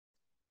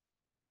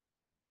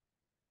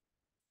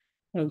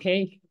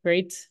Okay,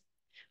 great.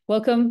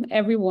 Welcome,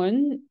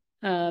 everyone.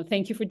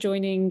 Thank you for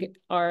joining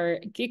our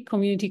gig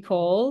community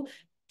call.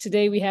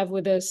 Today we have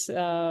with us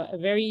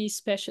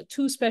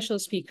two special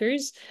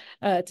speakers,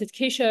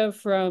 Tesha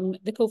from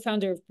the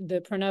co-founder of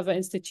the Pranava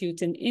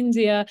Institute in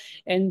India,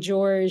 and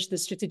George, the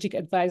strategic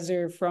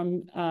advisor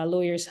from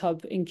Lawyers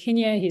Hub in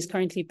Kenya. He's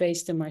currently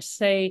based in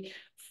Marseille,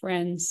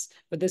 France,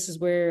 but this is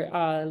where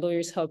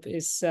Lawyers Hub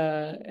is,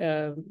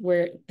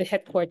 where the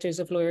headquarters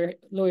of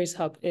Lawyers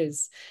Hub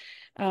is.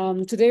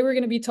 Today, we're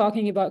going to be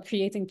talking about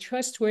creating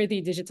trustworthy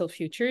digital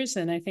futures.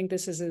 And I think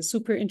this is a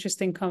super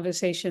interesting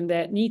conversation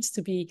that needs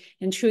to be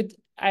and should,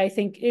 I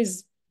think,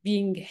 is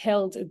being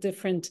held at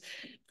different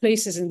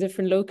places and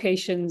different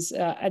locations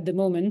at the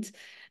moment.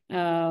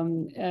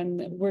 And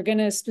we're going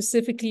to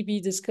specifically be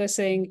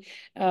discussing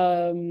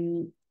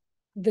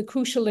the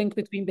crucial link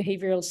between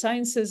behavioral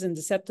sciences and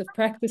deceptive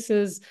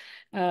practices,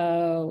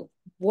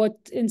 what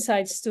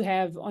insights to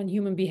have on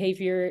human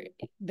behavior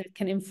that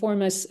can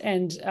inform us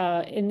and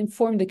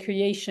inform the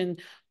creation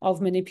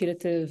of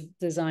manipulative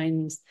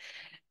designs.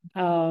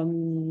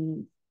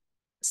 So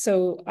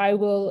I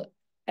will,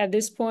 at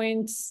this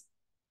point,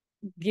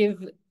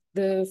 give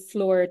the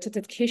floor to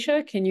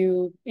Tesha. Can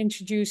you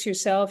introduce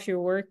yourself,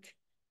 your work?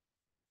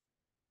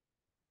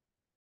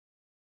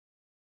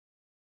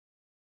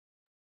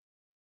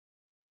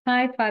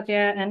 Hi,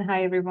 Fatia, and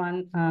hi,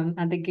 everyone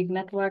at the Gig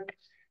Network.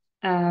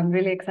 I'm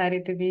really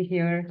excited to be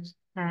here.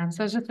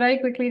 So just very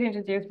quickly to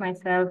introduce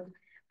myself,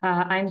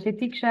 I'm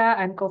Tiksha.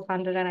 I'm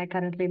co-founder and I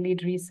currently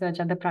lead research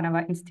at the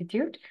Pranava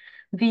Institute.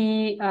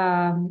 We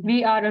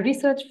are a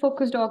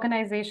research-focused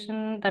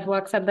organization that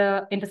works at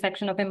the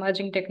intersection of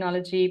emerging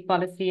technology,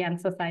 policy, and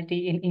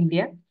society in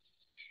India.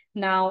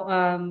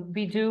 Now,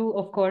 we do,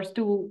 of course,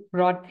 two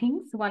broad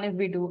things. One is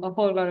we do a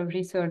whole lot of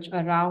research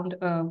around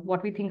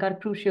what we think are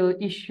crucial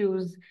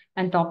issues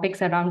and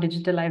topics around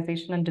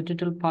digitalization and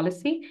digital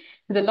policy,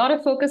 with a lot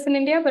of focus in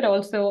India, but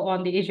also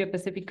on the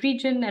Asia-Pacific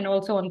region and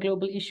also on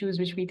global issues,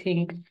 which we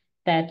think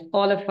that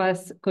all of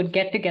us could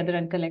get together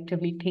and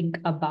collectively think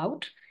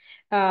about.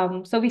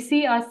 So we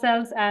see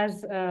ourselves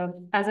as a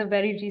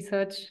very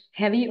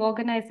research-heavy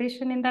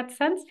organization in that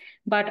sense,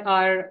 but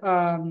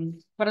a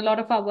lot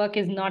of our work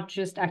is not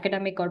just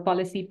academic or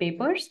policy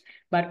papers,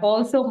 but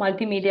also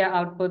multimedia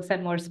outputs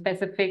and more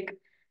specific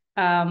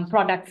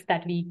products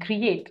that we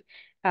create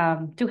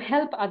to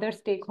help other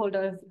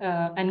stakeholders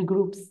and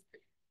groups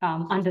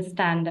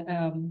understand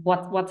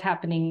what's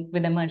happening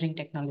with emerging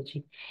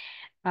technology.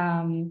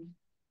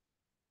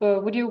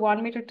 Would you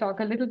want me to talk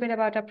a little bit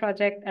about our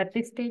project at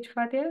this stage,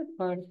 Fatia?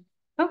 Or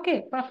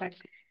okay,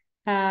 perfect.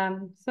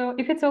 So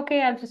if it's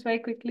okay, I'll just very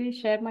quickly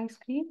share my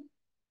screen.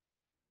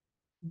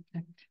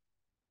 Perfect.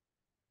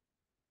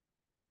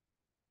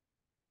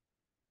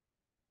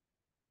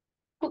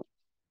 Cool.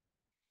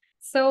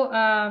 So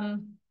I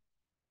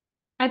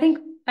think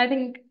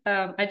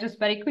I just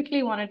very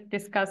quickly want to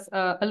discuss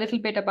a little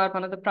bit about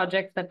one of the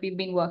projects that we've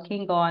been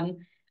working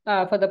on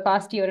for the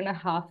past year and a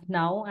half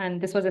now, and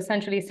this was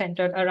essentially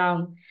centered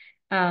around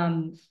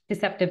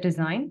deceptive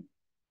design.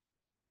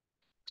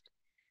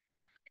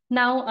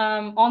 Now,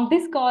 on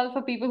this call,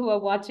 for people who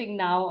are watching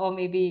now, or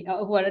maybe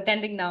who are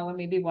attending now, or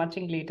maybe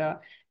watching later,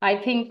 I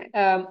think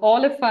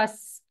all of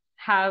us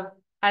have,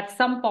 at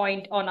some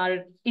point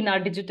in our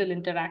digital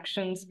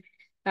interactions,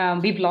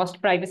 we've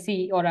lost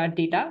privacy or our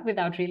data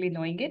without really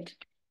knowing it.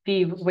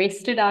 We've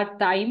wasted our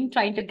time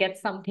trying to get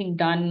something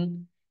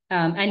done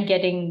and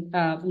getting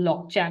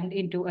log jammed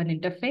into an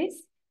interface.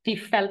 We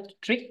felt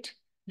tricked.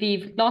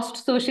 We've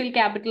lost social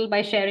capital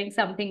by sharing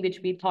something which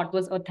we thought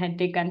was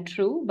authentic and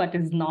true, but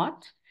is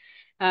not.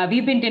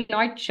 We've been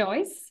denied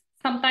choice.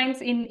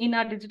 Sometimes in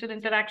our digital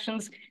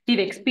interactions, we've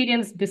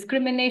experienced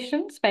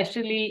discrimination,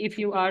 especially if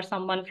you are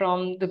someone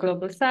from the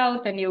global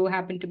south and you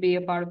happen to be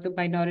a part of the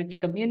minority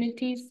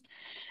communities.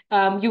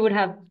 You would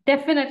have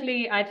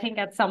definitely, I think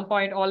at some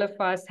point, all of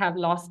us have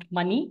lost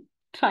money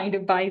trying to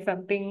buy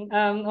something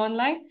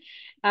online.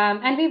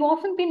 And we've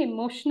often been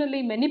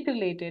emotionally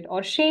manipulated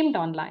or shamed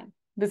online.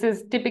 This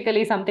is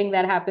typically something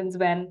that happens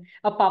when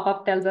a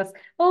pop-up tells us,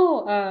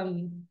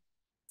 oh,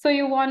 so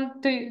you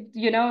want to,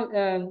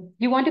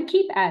 you want to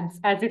keep ads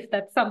as if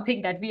that's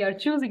something that we are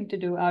choosing to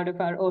do out of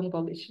our own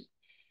volition.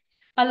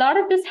 A lot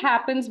of this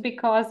happens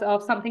because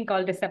of something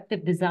called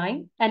deceptive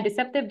design. And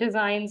deceptive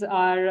designs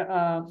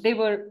are, they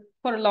were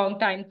for a long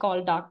time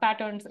called dark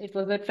patterns. It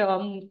was a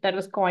term that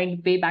was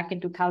coined way back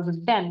in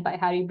 2010 by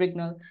Harry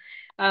Brignall.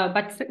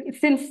 But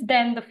since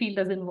then, the field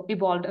has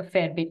evolved a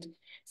fair bit.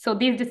 So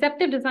these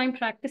deceptive design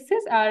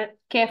practices are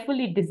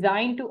carefully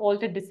designed to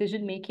alter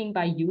decision-making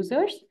by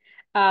users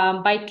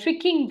by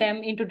tricking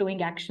them into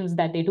doing actions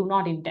that they do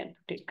not intend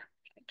to take.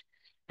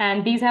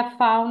 And these have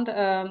found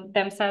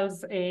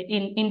themselves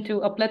into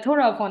a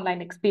plethora of online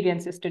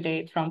experiences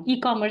today, from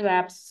e-commerce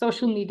apps,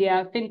 social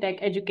media, fintech,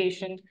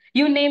 education,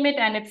 you name it,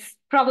 and it's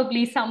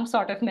probably some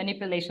sort of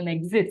manipulation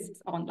exists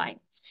online.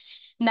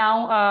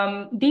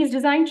 Now, these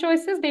design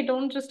choices, they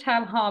don't just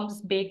have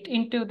harms baked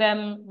into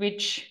them,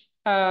 which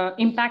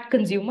impact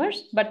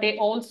consumers, but they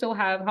also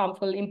have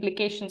harmful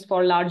implications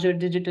for larger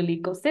digital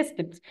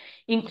ecosystems,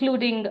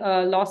 including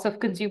loss of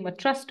consumer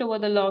trust over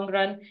the long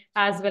run,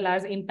 as well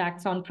as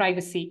impacts on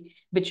privacy,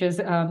 which is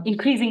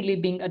increasingly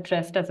being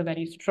addressed as a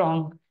very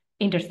strong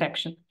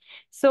intersection.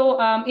 So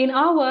in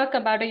our work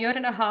about a year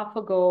and a half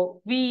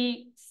ago,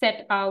 we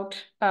set out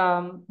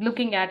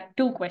looking at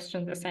two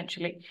questions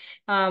essentially.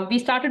 We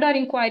started our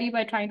inquiry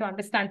by trying to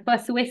understand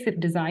persuasive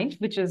design,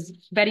 which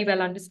is very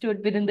well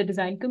understood within the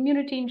design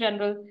community in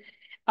general.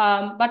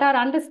 But our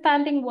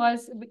understanding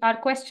was, our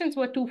questions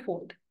were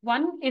twofold.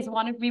 One is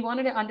we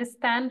wanted to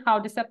understand how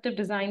deceptive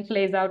design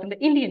plays out in the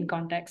Indian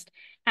context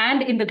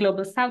and in the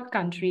global South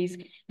countries,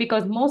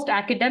 because most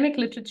academic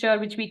literature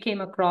which we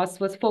came across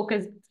was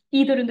focused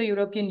either in the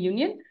European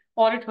Union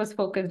or it was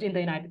focused in the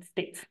United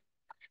States.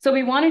 So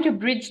we wanted to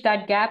bridge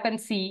that gap and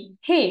see,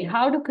 hey,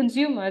 how do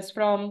consumers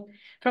from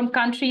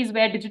countries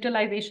where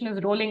digitalization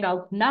is rolling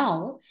out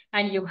now,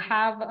 and you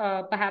have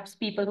perhaps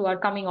people who are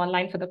coming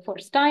online for the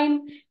first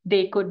time,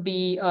 they could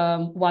be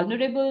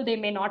vulnerable, they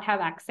may not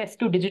have access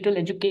to digital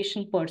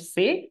education per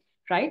se,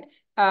 right?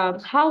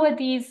 How are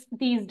these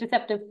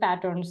deceptive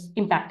patterns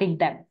impacting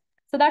them?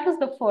 So that was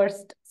the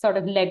first sort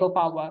of leg of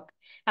our work.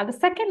 And the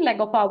second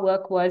leg of our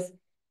work was,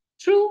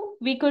 true,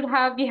 we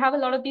have a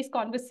lot of these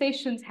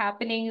conversations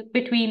happening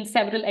between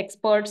several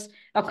experts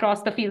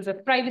across the fields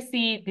of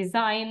privacy,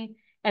 design,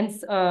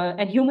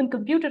 and human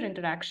computer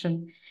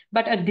interaction.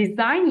 But a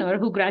designer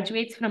who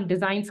graduates from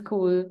design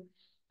school,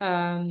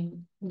 either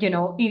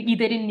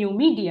in new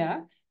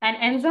media and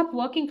ends up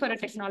working for a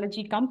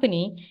technology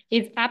company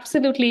is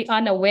absolutely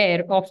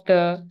unaware of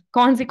the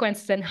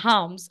consequences and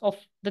harms of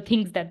the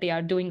things that they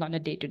are doing on a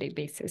day-to-day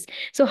basis.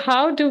 So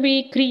how do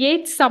we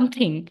create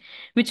something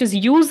which is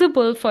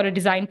usable for a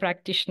design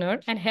practitioner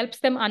and helps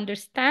them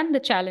understand the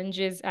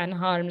challenges and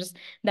harms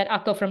that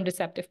occur from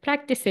deceptive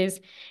practices,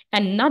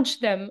 and nudge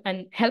them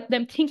and help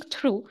them think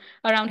through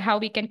around how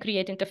we can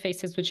create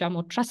interfaces which are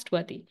more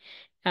trustworthy?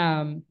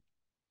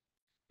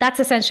 That's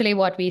essentially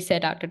what we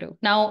set out to do.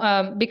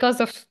 Now,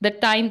 because of the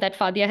time that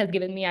Fadia has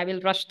given me, I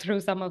will rush through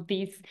some of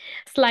these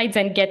slides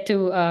and get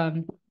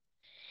to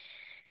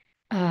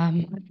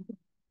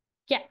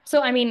yeah,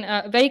 so I mean,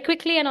 very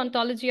quickly, an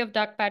ontology of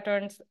dark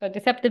patterns,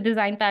 deceptive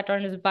design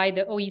patterns by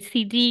the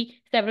OECD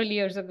several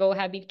years ago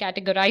have been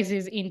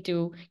categorized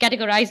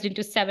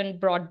into 7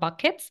 broad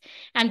buckets,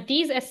 and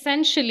these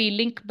essentially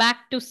link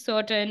back to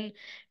certain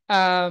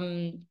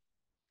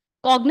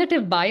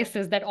cognitive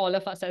biases that all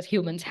of us as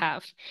humans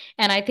have.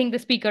 And I think the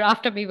speaker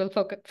after me will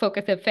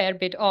focus a fair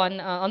bit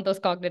on those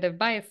cognitive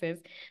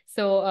biases.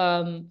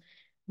 So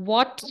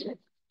what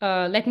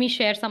let me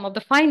share some of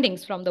the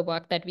findings from the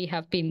work that we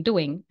have been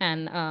doing,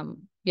 and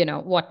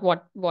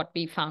what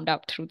we found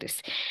out through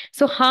this.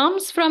 So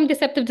harms from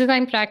deceptive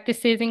design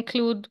practices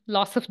include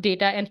loss of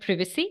data and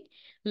privacy,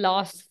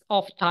 loss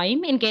of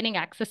time in gaining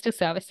access to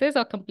services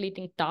or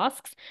completing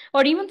tasks,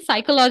 or even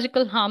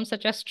psychological harm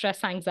such as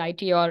stress,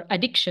 anxiety, or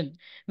addiction,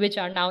 which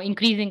are now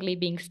increasingly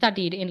being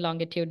studied in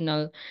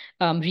longitudinal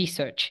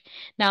research.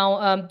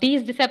 Now,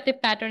 these deceptive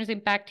patterns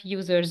impact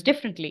users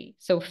differently.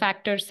 So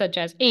factors such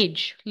as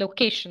age,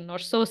 location, or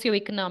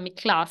socioeconomic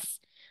class,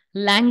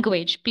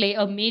 language play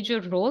a major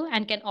role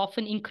and can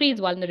often increase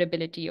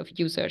vulnerability of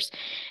users,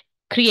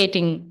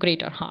 creating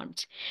greater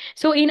harms.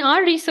 So in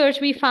our research,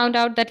 we found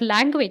out that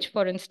language,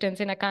 for instance,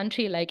 in a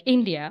country like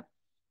India,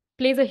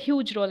 plays a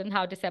huge role in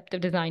how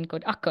deceptive design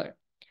could occur.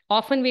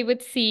 Often we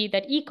would see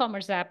that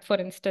e-commerce apps, for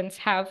instance,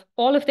 have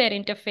all of their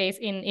interface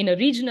in a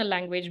regional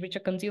language which a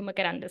consumer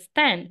can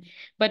understand.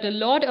 But a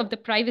lot of the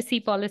privacy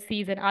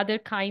policies and other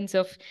kinds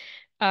of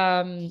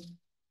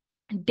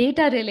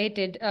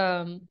data-related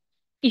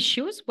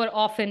issues were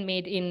often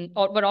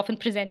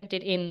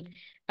presented in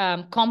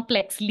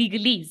complex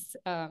legalese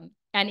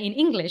and in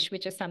English,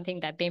 which is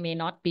something that they may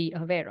not be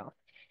aware of.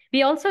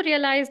 We also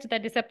realized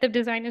that deceptive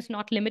design is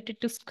not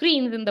limited to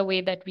screens in the way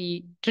that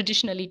we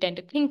traditionally tend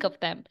to think of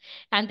them.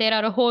 And there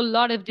are a whole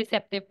lot of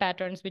deceptive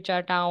patterns which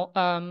are now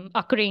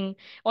occurring,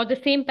 or the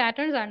same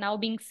patterns are now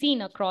being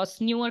seen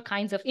across newer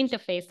kinds of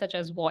interface, such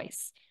as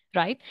voice,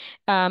 right?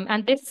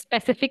 And this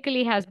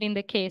specifically has been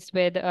the case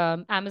with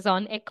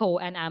Amazon Echo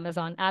and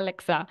Amazon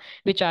Alexa,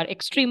 which are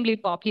extremely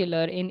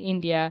popular in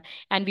India.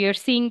 And we are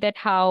seeing that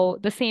how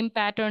the same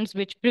patterns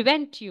which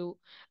prevent you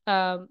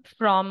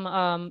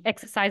from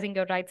exercising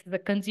your rights as a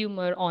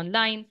consumer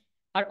online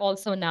are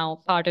also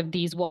now part of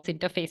these voice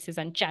interfaces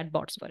and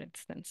chatbots, for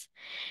instance.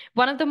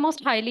 One of the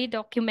most highly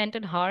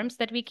documented harms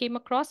that we came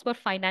across were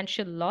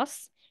financial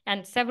loss,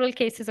 and several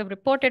cases of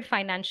reported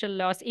financial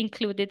loss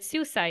included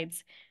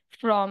suicides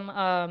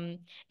from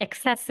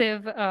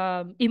excessive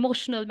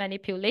emotional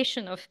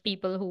manipulation of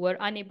people who were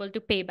unable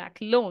to pay back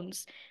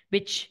loans,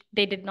 which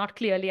they did not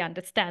clearly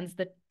understand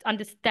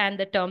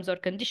the terms or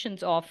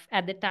conditions of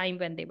at the time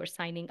when they were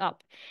signing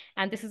up.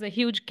 And this is a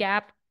huge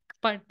gap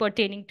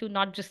pertaining to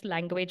not just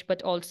language,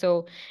 but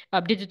also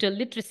digital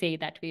literacy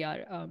that we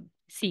are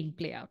seeing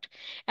play out.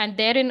 And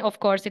therein, of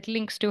course, it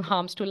links to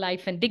harms to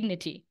life and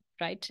dignity,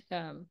 right?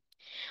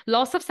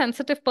 Loss of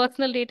sensitive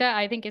personal data,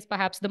 I think, is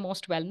perhaps the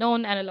most well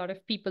known, and a lot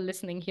of people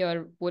listening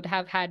here would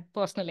have had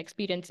personal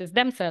experiences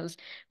themselves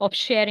of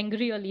sharing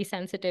really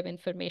sensitive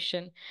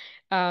information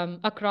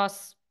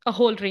across a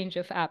whole range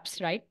of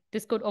apps, right?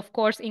 This could, of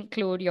course,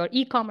 include your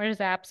e-commerce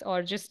apps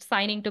or just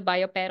signing to buy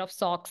a pair of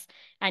socks,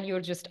 and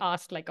you're just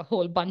asked like a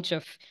whole bunch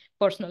of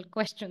personal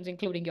questions,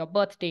 including your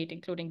birth date,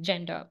 including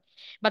gender.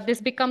 But this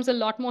becomes a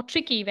lot more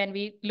tricky when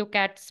we look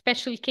at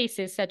special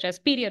cases such as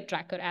period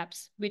tracker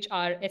apps, which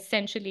are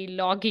essentially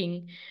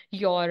logging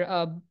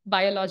your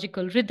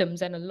biological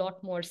rhythms and a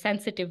lot more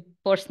sensitive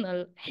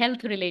personal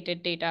health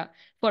related data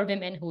for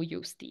women who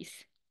use these,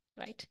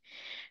 right?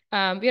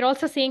 We're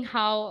also seeing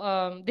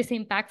how this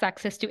impacts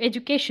access to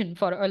education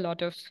for a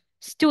lot of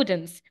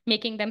students,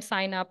 making them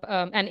sign up.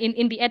 And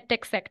in the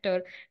edtech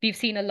sector, we've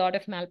seen a lot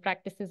of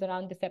malpractices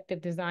around deceptive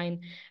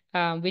design,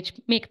 which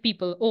make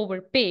people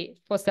overpay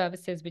for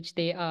services which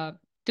they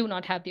do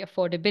not have the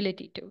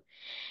affordability to.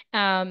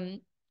 Um,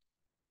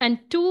 and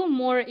two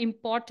more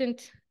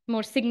important,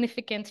 more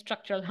significant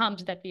structural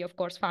harms that we, of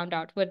course, found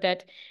out were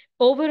that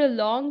over a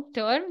long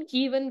term,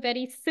 even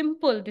very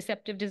simple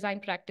deceptive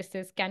design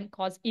practices can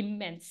cause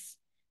immense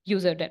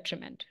user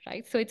detriment,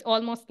 right? So it's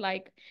almost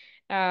like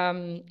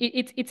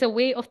it's a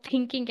way of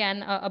thinking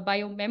and a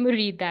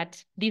biomemory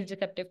that these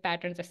deceptive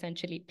patterns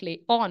essentially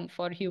play on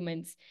for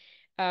humans.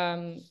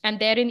 And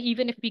therein,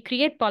 even if we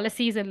create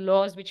policies and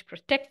laws which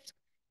protect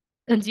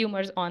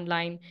consumers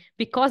online,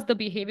 because the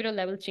behavioral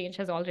level change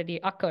has already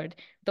occurred,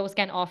 those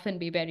can often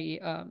be very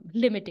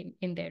limiting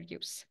in their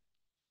use.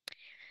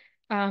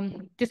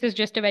 This is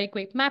just a very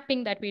quick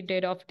mapping that we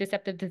did of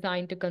deceptive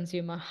design to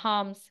consumer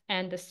harms.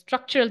 And the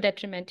structural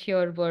detriment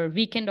here were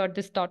weakened or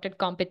distorted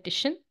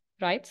competition,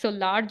 right? So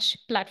large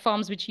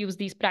platforms which use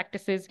these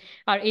practices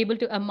are able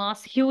to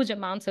amass huge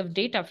amounts of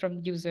data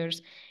from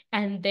users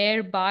and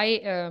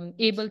thereby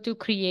able to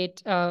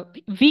create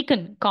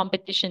weaken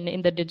competition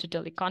in the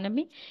digital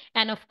economy.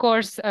 And of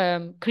course,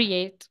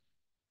 create,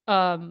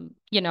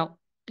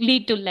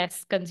 lead to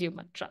less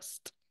consumer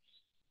trust.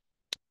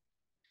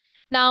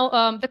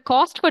 Now, the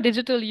cost for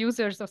digital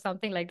users of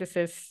something like this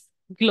is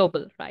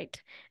global,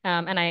 right?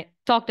 And I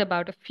talked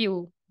about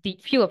few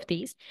of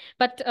these,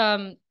 but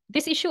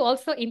this issue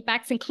also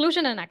impacts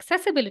inclusion and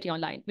accessibility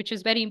online, which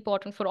is very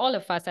important for all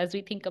of us as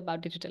we think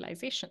about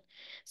digitalization.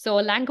 So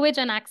language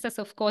and access,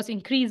 of course,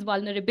 increase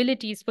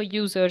vulnerabilities for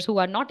users who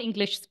are not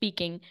English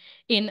speaking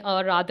in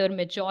a rather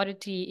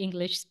majority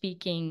English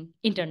speaking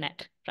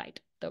internet, right?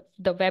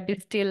 The web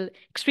is still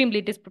extremely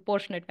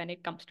disproportionate when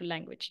it comes to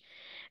language.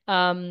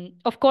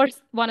 Of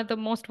course, one of the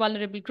most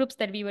vulnerable groups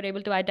that we were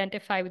able to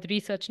identify with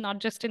research, not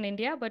just in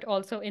India, but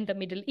also in the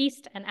Middle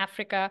East and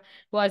Africa,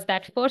 was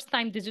that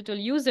first-time digital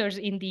users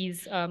in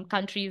these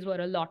countries were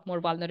a lot more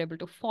vulnerable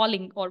to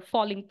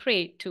falling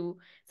prey to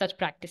such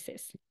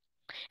practices.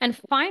 And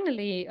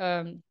finally,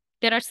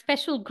 there are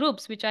special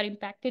groups which are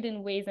impacted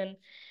in ways and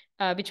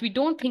which we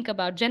don't think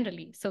about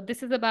generally. So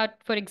this is about,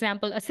 for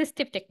example,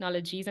 assistive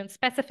technologies and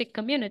specific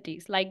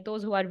communities like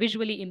those who are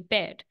visually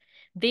impaired.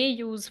 They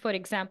use, for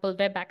example,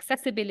 web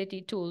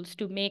accessibility tools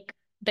to make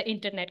the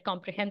internet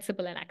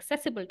comprehensible and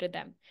accessible to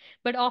them.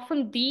 But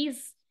often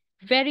these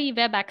very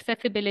web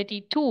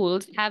accessibility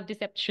tools have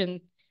deception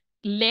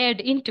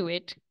layered into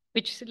it,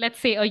 which let's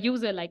say a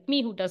user like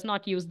me who does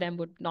not use them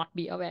would not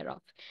be aware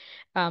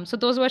of. So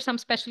those were some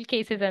special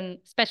cases and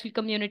special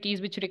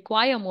communities which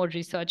require more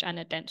research and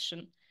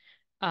attention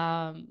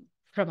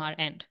from our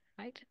end,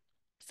 right?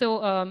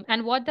 So,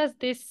 and what does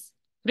this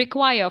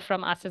require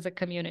from us as a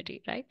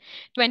community, right?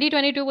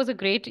 2022 was a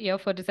great year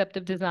for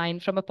deceptive design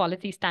from a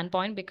policy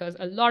standpoint because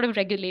a lot of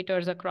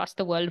regulators across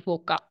the world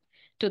woke up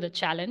to the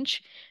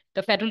challenge.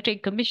 The Federal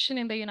Trade Commission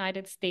in the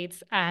United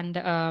States and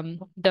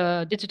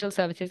the Digital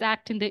Services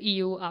Act in the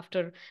EU.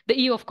 After the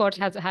EU, of course,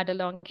 has had a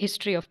long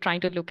history of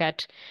trying to look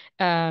at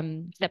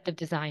deceptive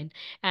design.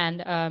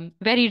 And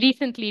very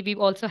recently, we've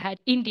also had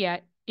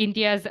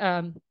India's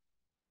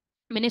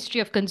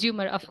Ministry of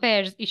Consumer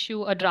Affairs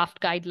issue a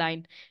draft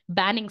guideline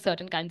banning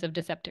certain kinds of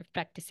deceptive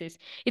practices.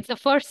 It's a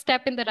first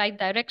step in the right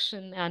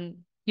direction, and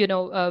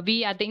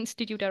we at the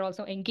institute are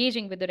also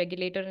engaging with the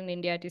regulator in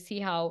India to see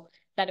how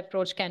that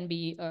approach can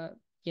be,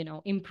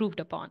 improved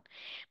upon.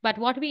 But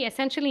what we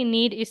essentially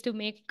need is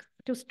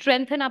to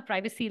strengthen our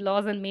privacy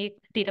laws and make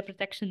data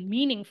protection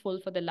meaningful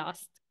for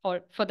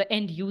the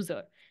end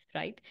user,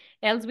 right?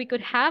 Else we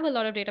could have a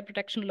lot of data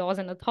protection laws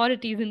and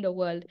authorities in the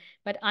world,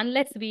 but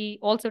unless we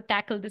also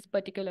tackle this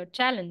particular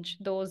challenge,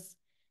 those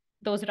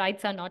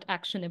rights are not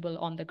actionable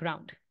on the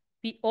ground.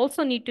 We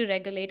also need to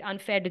regulate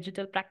unfair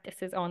digital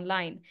practices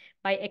online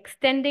by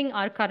extending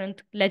our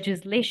current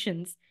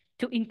legislations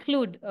to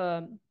include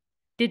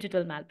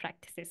digital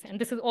malpractices. And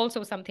this is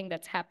also something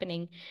that's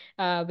happening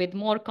with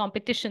more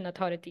competition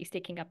authorities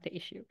taking up the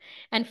issue.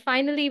 And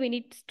finally, we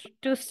need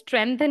to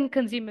strengthen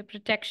consumer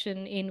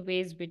protection in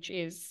ways which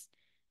is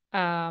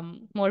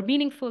more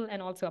meaningful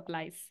and also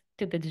applies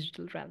to the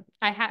digital realm.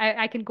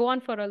 I can go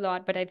on for a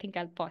lot, but I think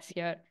I'll pause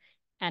here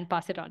and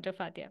pass it on to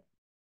Fadia.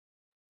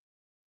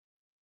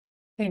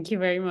 Thank you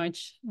very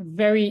much.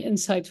 Very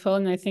insightful.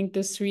 And I think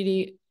this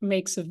really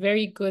makes a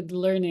very good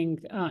learning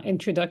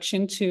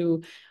introduction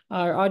to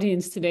our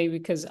audience today,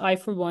 because I,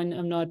 for one,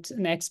 am not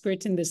an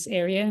expert in this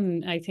area.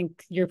 And I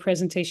think your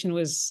presentation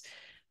was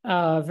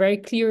very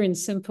clear and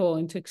simple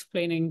into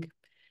explaining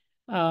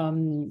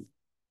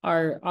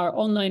our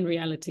online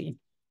reality.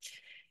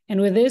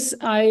 And with this,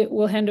 I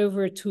will hand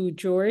over to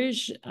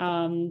George.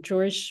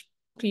 George,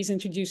 please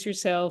introduce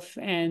yourself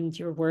and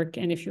your work.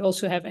 And if you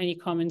also have any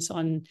comments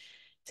on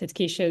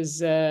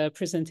Tesha's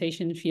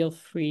presentation, feel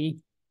free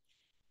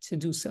to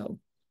do so.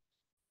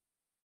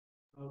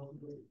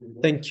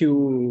 Thank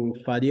you,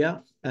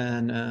 Fadia,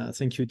 and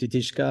thank you,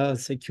 Titishka.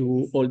 Thank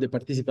you, all the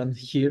participants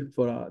here,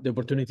 for the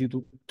opportunity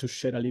to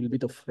share a little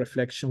bit of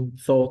reflection,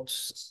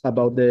 thoughts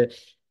about the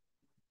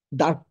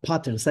dark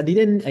patterns. I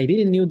didn't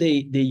knew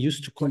they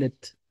used to call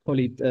it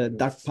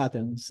dark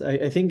patterns.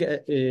 I think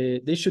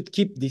they should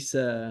keep this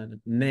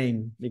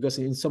name, because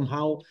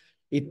somehow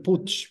it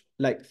puts,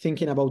 like,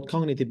 thinking about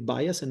cognitive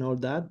bias and all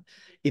that,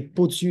 it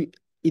puts you,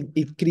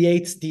 it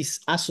creates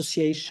this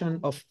association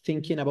of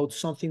thinking about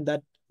something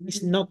that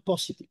is not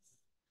positive.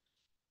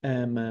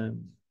 I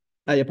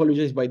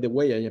apologize, by the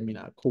way, I am in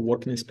a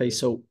co-working space,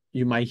 so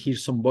you might hear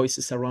some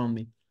voices around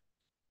me.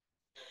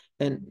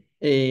 And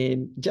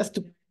just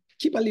to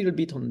keep a little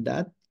bit on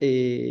that,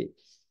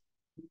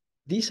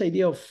 this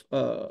idea of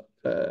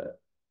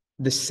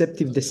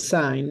deceptive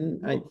design,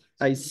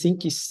 I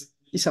think is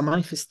a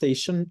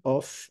manifestation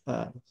of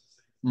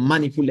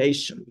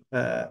manipulation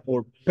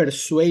or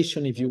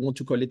persuasion, if you want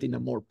to call it in a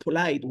more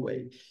polite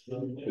way,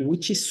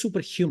 which is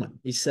superhuman.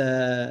 It's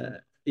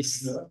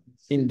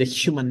in the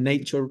human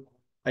nature,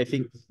 I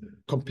think,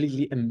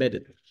 completely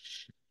embedded.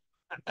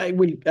 I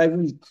will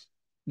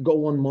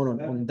go on more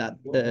on that.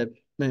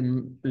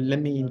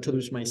 Let me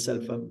introduce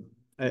myself.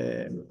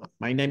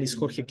 My name is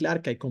Jorge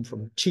Clark. I come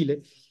from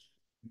Chile.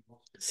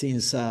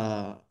 Since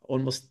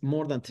almost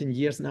more than 10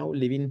 years now,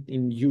 living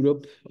in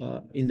Europe.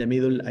 In the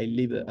middle,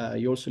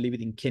 I also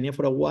lived in Kenya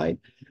for a while.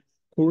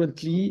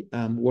 Currently,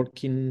 I'm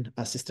working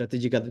as a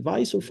strategic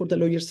advisor for the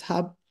Lawyers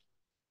Hub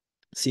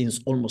since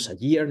almost a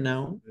year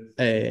now.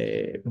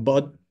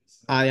 But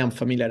I am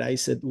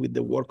familiarized with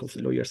the work of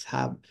the Lawyers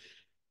Hub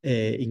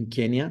in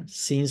Kenya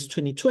since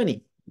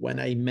 2020, when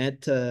I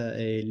met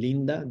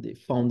Linda, the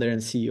founder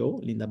and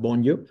CEO, Linda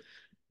Bonjo,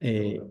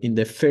 in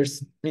the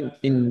first,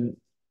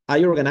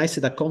 I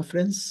organized a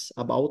conference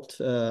about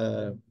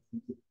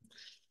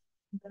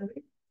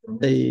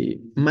the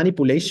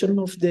manipulation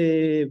of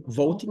the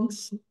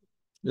votings,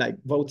 like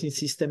voting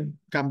system,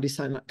 Cambridge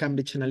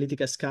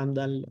Analytica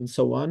scandal, and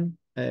so on.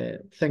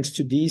 Thanks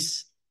to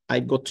this,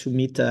 I got to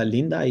meet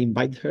Linda. I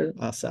invited her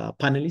as a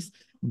panelist.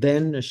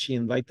 Then she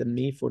invited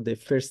me for the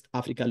first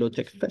Africa Law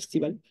Tech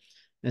Festival.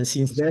 And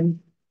since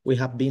then, we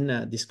have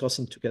been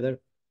discussing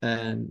together,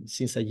 and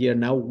since a year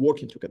now,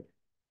 working together.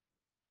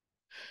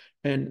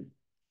 And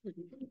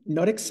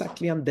not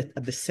exactly at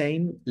the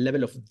same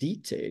level of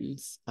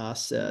details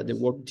as the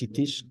work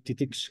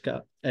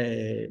Titishka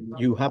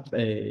you have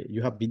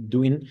been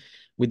doing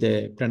with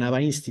the Pranava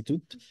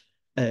Institute,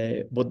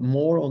 but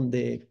more on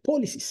the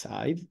policy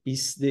side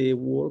is the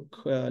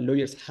work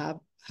lawyers have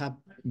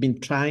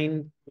been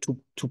trying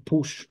to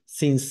push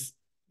since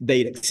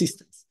their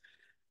existence.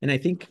 And I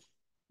think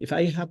if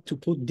I have to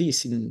put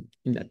this in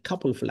a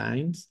couple of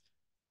lines,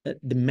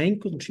 the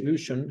main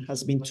contribution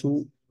has been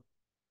to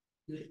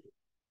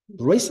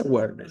raise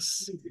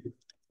awareness,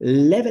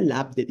 level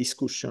up the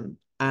discussion,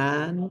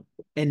 and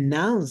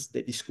enhance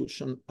the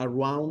discussion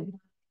around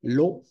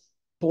law,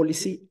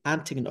 policy,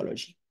 and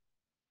technology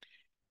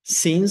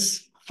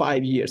since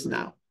 5 years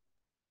now.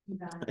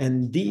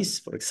 And this,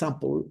 for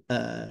example,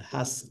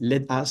 has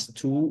led us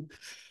to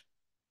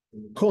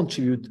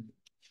contribute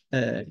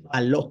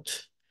a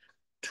lot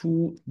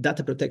to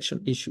data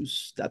protection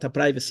issues, data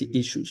privacy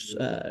issues,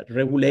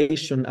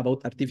 regulation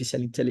about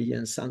artificial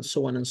intelligence, and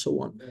so on and so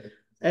on.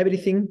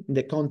 Everything in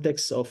the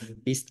context of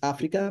East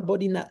Africa,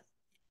 but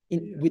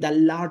with a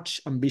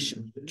large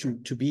ambition to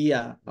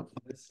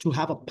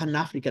have a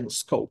Pan-African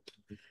scope.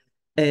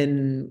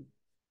 And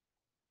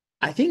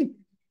I think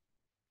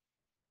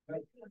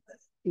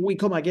we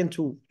come again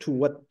to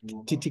what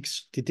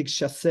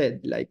Titiksha said,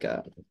 like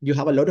you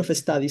have a lot of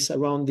studies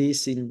around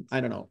this in,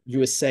 I don't know,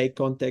 USA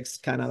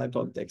context, Canada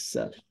context,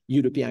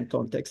 European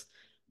context,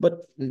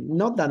 but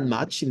not that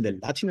much in the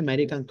Latin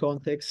American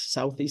context,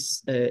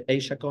 Southeast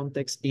Asia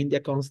context, India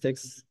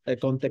context,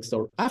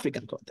 or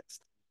African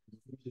context.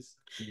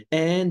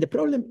 And the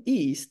problem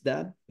is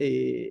that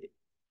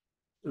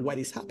what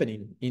is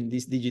happening in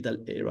this digital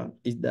era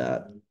is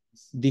that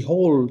the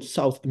whole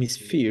South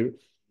Hemisphere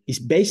is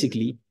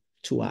basically,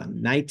 to a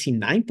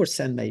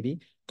 99% maybe,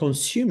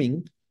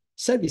 consuming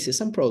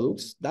services and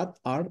products that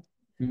are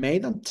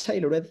made and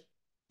tailored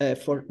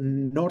for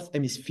North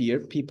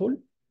Hemisphere people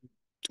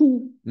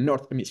to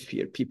North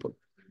Hemisphere people.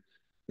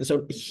 And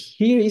so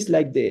here is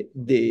like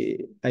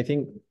I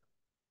think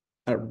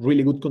a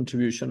really good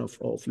contribution of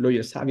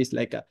Lawyers Hub is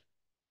like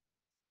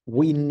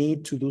we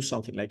need to do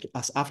something. Like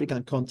as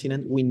African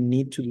continent, we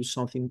need to do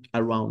something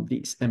around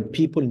this, and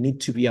people need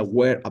to be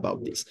aware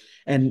about this,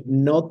 and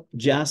not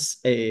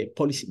just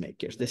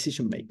policymakers,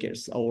 decision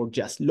makers, or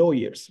just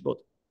lawyers, but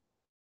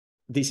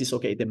this is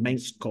okay, the main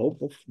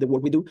scope of the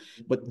work we do,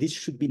 but this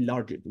should be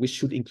larger. We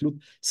should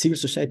include civil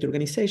society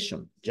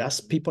organization,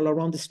 just people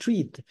around the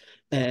street,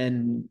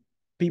 and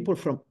people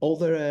from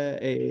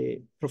other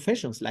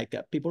professions, like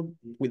people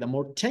with a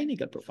more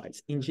technical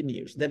profiles,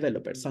 engineers,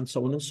 developers, and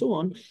so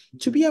on,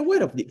 to be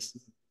aware of this.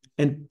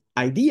 And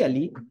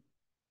ideally,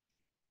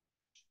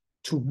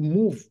 to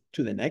move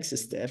to the next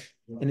step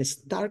and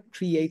start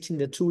creating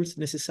the tools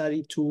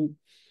necessary to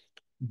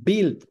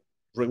build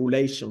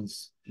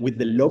regulations with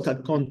the local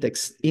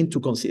context into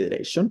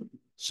consideration,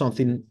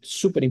 something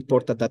super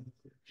important that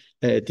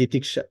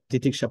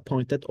Titisha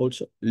pointed,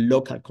 also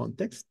local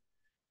context.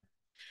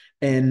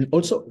 And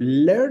also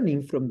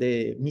learning from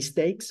the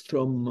mistakes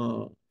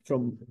from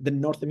the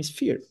North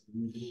Hemisphere.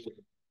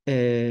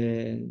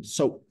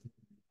 So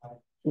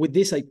with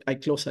this, I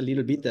close a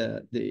little bit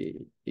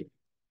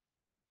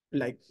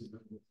like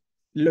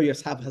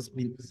lawyers has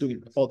been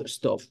doing other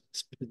stuff,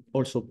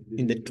 also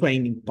in the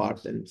training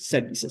part and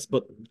services,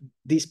 but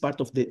this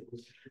part of the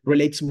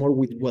relates more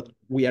with what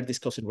we are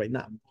discussing right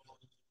now.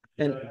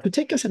 And to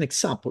take as an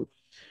example,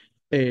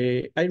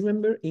 I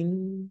remember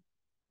in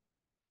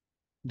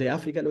the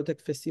Africa Law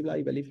Tech Festival,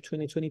 I believe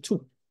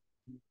 2022.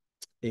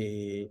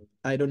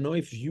 I don't know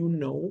if you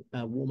know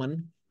a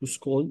woman who's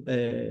called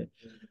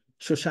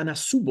Shoshana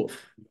Zuboff.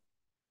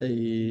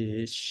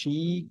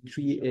 She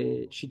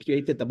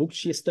created a book.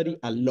 She studied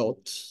a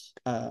lot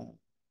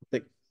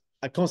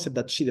a concept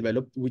that she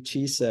developed, which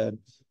is a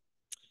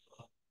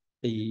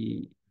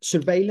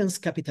surveillance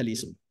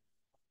capitalism.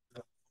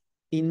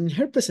 In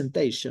her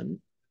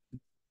presentation,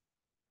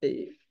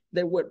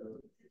 there were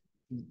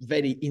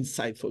very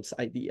insightful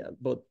ideas,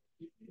 but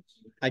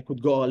I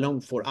could go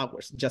along for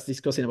hours just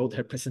discussing about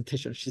her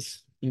presentation.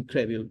 She's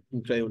incredible,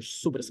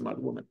 super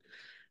smart woman.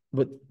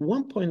 But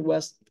one point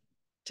was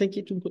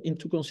taking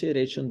into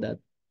consideration that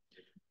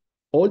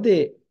all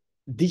the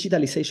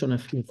digitalization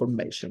of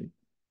information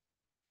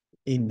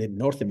in the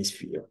North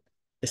Hemisphere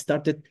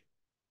started,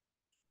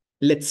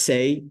 let's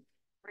say,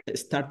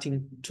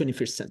 starting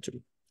 21st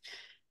century.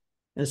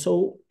 And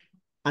so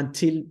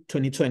until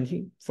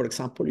 2020, for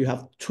example, you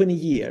have 20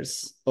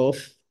 years of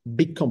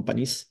big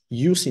companies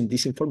using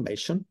this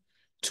information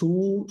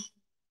to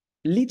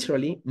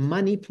literally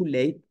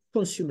manipulate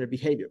consumer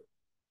behavior.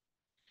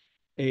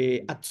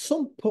 At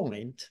some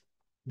point,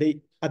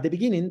 at the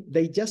beginning,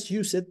 they just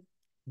used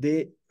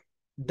the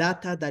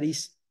data that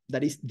is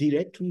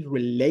directly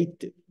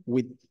related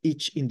with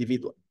each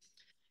individual.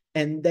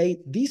 And they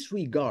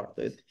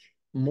disregarded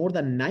more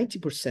than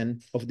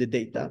 90% of the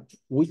data,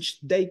 which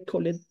they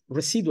call it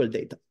residual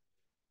data.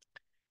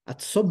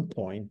 At some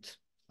point,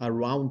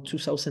 around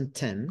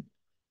 2010,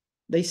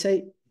 they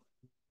say,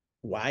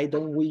 why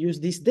don't we use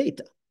this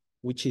data,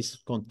 which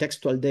is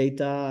contextual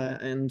data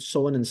and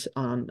so on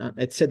and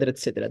et cetera,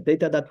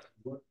 data that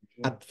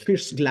at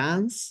first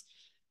glance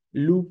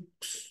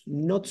looks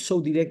not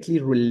so directly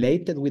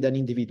related with an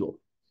individual,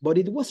 but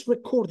it was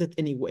recorded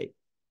anyway.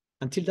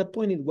 Until that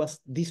point, it was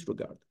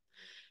disregarded.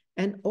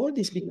 And all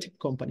these big tech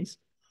companies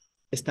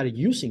started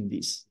using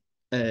this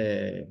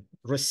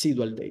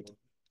residual data.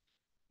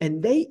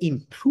 And they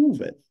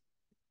improved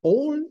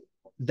all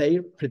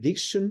their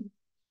prediction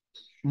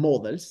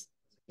models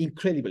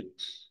incredibly,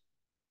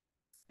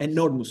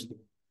 enormously.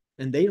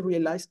 And they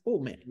realized, oh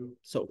man,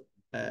 so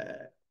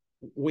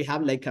we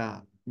have like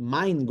a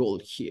mind goal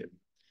here.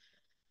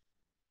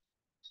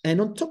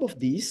 And on top of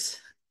this,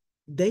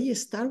 they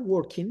start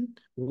working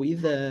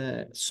with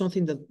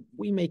something that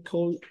we may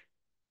call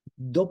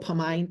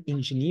dopamine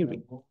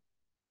engineering,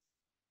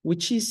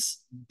 which is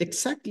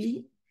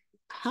exactly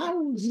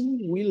how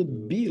we will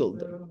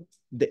build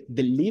the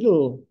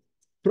little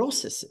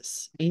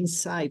processes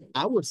inside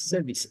our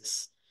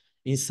services,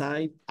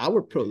 inside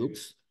our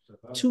products,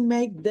 to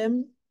make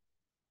them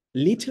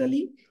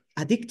literally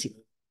addictive.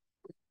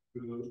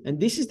 And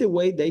this is the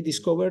way they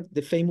discovered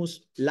the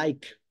famous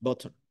like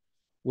button,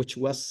 which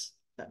was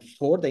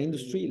for the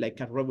industry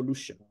like a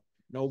revolution.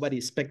 Nobody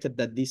expected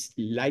that this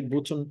like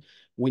button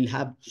will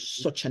have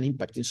such an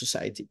impact in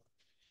society.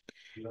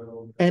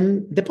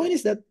 And the point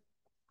is that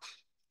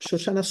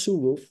Shoshana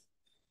Zuboff,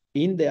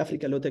 in the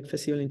Africa Law Tech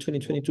Festival in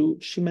 2022,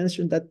 she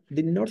mentioned that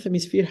the North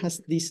Hemisphere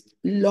has these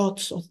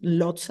lots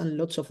and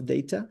lots of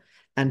data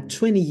and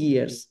 20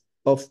 years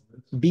of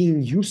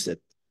being used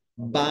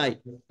by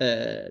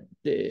the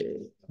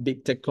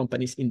big tech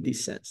companies in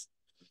this sense.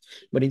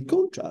 But in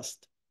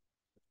contrast,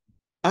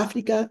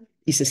 Africa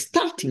is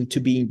starting to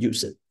be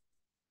used.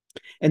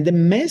 And the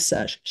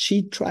message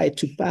she tried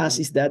to pass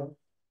is that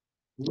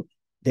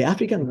the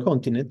African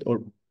continent,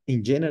 or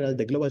in general,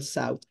 the global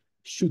South,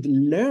 should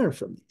learn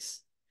from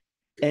this.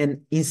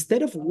 And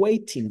instead of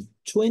waiting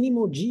 20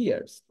 more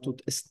years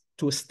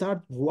to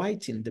start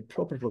writing the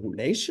proper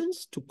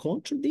regulations to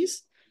control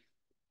this,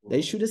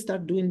 they should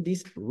start doing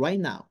this right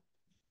now.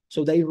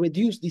 So they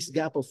reduce this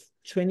gap of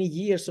 20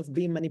 years of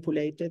being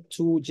manipulated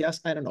to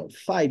just, I don't know,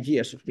 5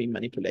 years of being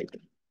manipulated.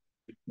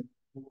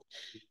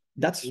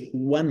 That's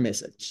one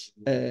message.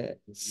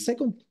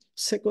 Second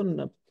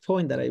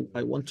point that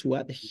I want to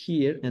add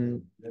here,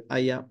 and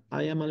I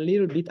am a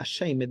little bit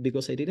ashamed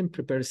because I didn't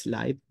prepare a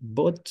slide,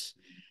 but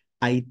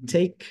I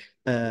take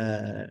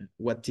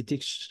what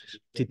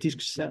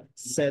Tesha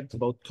said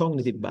about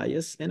cognitive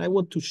bias, and I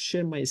want to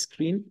share my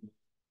screen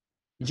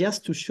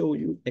just to show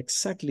you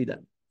exactly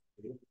that.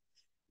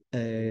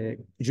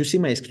 You see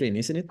my screen,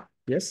 isn't it?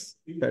 Yes?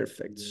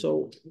 Perfect.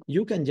 So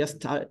you can just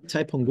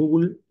type on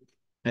Google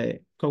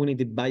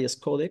cognitive bias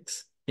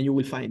codex, and you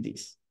will find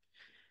this.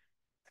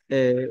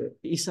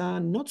 It's a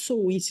not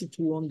so easy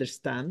to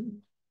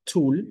understand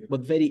tool,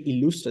 but very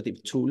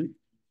illustrative tool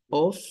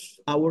of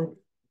our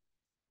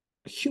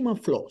human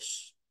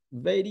flaws,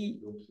 very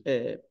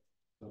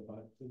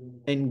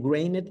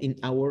ingrained in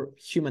our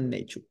human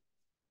nature,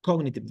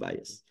 cognitive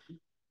bias.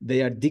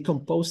 They are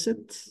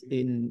decomposed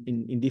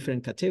in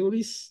different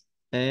categories,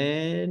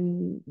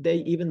 and they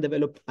even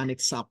develop an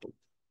example.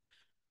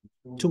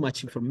 Too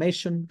much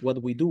information,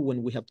 what we do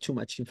when we have too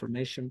much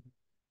information,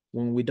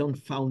 when we don't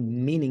find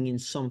meaning in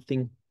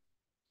something,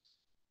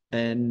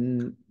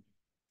 and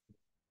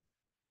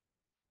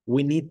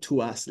we need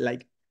to ask,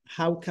 like,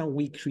 how can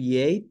we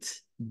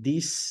create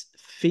this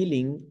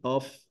feeling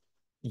of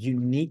you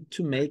need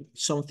to make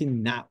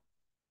something now?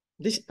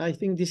 I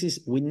think this is,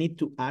 we need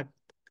to act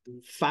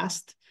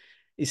fast.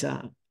 Is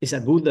a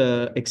good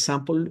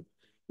example,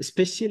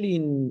 especially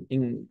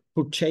in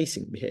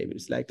purchasing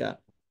behaviors, like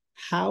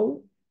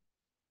how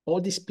all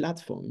these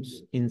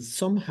platforms in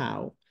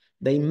somehow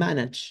they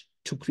manage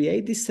to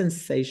create this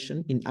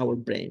sensation in our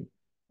brain.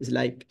 It's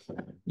like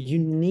you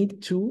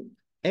need to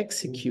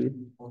execute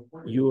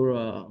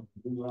your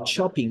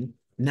shopping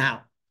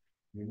now,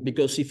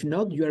 because if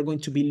not, you are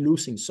going to be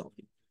losing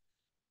something.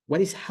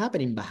 What is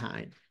happening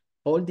behind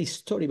all this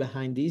story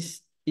behind this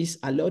is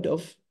a lot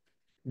of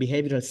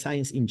behavioral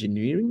science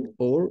engineering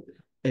or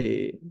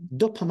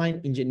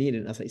dopamine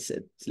engineering, as I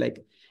said. It's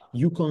like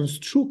you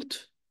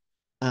construct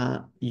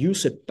a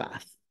user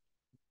path,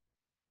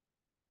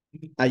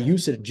 a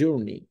user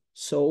journey.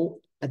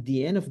 So at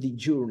the end of the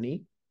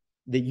journey,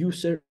 the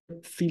user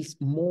feels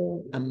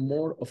more and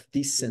more of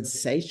this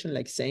sensation,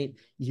 like saying,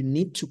 you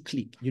need to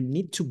click, you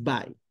need to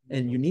buy,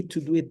 and you need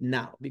to do it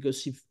now,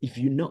 because if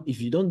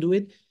you don't do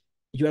it,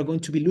 you are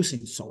going to be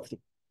losing something.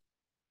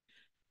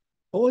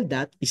 All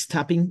that is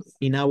tapping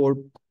in our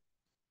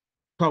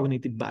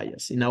cognitive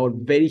bias, in our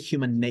very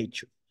human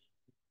nature.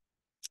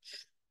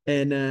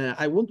 And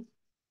I want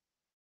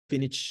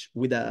finish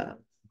with a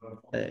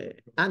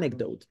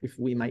anecdote, if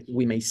we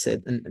may say,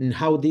 and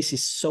how this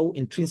is so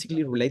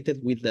intrinsically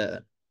related with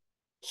the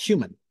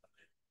human.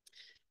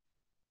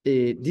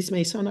 This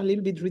may sound a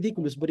little bit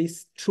ridiculous, but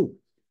it's true.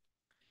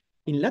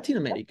 In Latin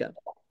America,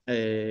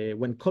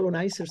 when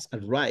colonizers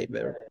arrived,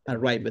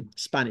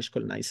 Spanish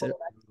colonizers,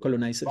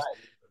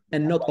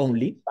 and not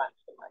only,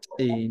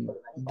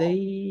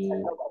 they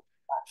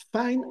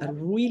find a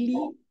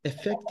really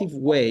effective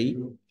way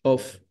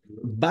of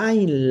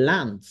buying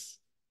lands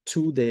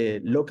to the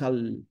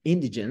local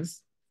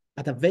indigents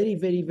at a very,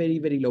 very, very,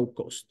 very low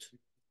cost.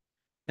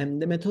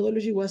 And the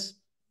methodology was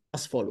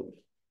as follows.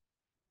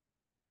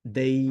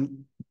 They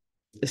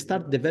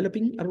start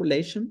developing a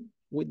relation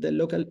with the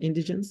local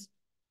indigents.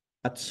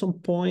 At some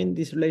point,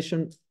 this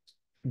relation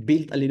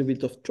built a little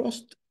bit of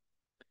trust.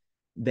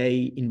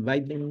 They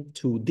invite them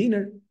to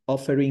dinner,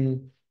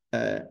 offering,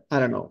 I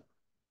don't know,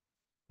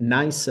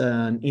 nice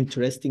and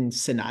interesting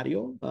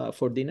scenario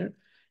for dinner,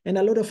 and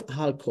a lot of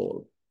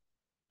alcohol.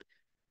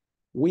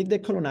 With the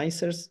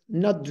colonizers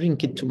not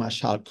drinking too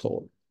much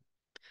alcohol,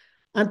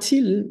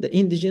 until the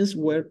indigents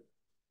were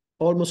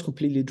almost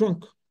completely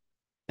drunk.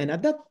 And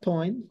at that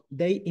point,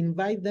 they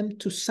invite them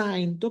to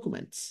sign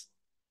documents,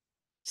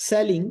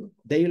 selling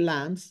their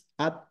lands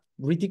at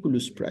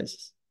ridiculous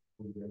prices.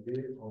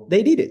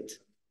 They did it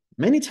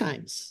many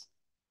times.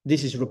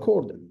 This is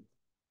recorded.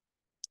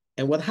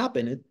 And what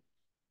happened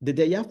the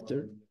day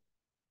after,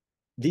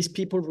 these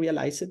people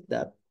realized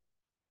that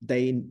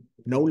they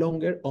no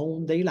longer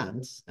own their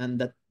lands, and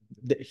that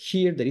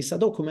here there is a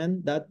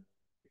document that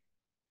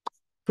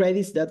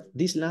credits that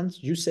these lands,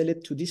 you sell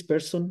it to this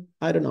person,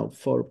 I don't know,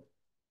 for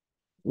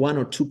 1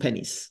 or 2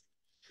 pennies.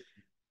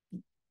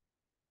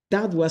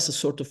 That was a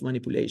sort of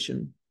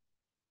manipulation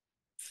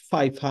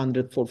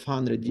 500,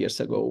 400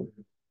 years ago.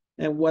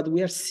 And what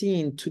we are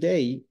seeing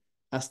today,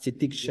 as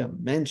Tesha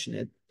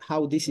mentioned,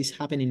 how this is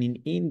happening in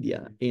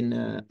India,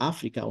 in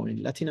Africa, or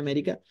in Latin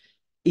America,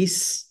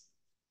 is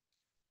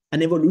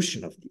an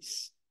evolution of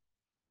this.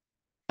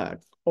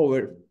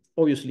 Over,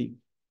 obviously,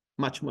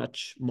 much,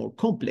 much more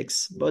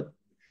complex, but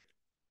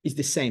it's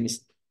the same. It's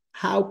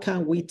how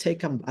can we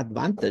take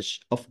advantage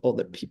of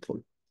other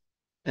people?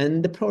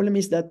 And the problem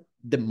is that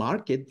the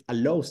market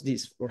allows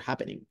this for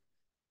happening.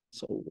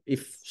 So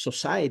if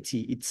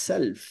society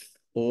itself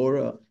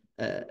or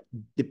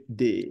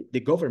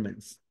the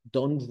governments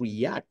don't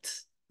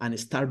react and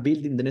start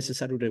building the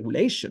necessary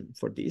regulation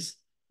for this,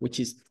 which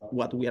is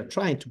what we are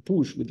trying to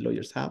push with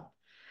Lawyers Hub,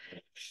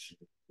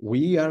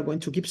 we are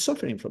going to keep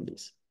suffering from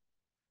this.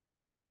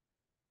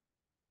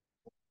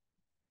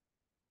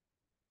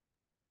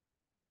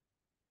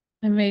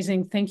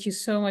 Amazing. Thank you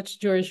so much,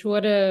 George.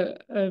 What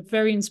a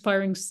very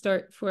inspiring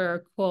start for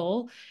our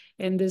call.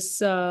 And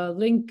this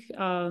link,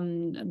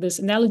 this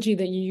analogy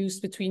that you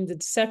used between the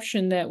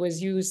deception that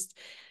was used,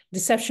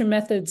 deception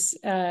methods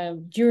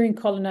during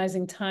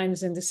colonizing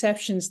times and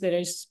deceptions that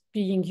are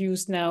being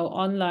used now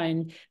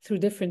online through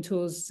different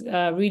tools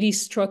really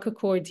struck a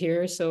chord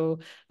here. So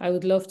I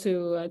would love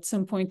to, at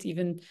some point,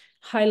 even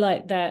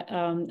highlight that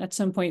at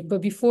some point.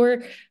 But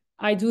before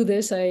I do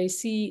this, I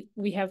see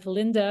we have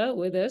Linda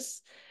with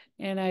us.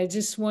 And I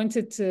just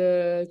wanted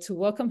to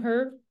welcome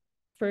her,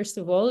 first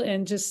of all,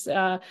 and just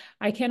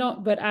I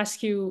cannot but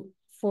ask you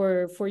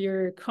for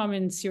your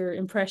comments, your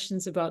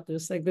impressions about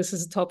this. Like, this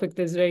is a topic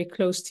that's very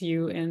close to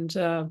you, and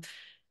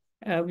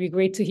it'd be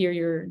great to hear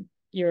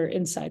your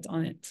insight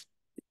on it.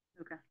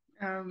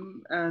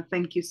 Okay.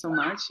 Thank you so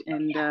much,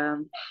 and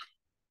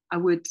I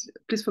would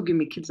please forgive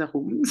me. Kids are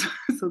home,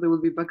 so there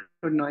will be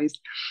background noise.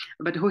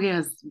 But Jorge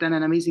has done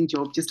an amazing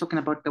job just talking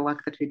about the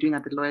work that we're doing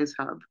at the Lawyers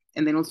Hub,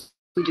 and then also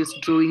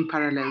just drawing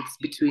parallels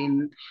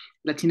between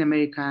Latin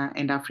America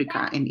and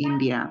Africa and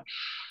India.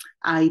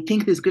 I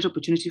think there's great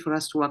opportunity for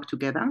us to work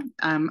together.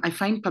 I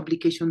find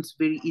publications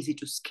very easy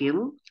to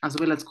scale, as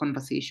well as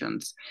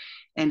conversations.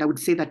 And I would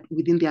say that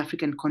within the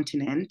African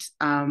continent,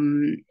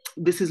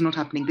 this is not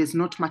happening. There's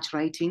not much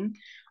writing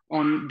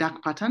on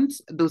dark patterns.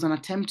 There was an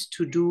attempt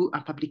to do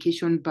a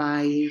publication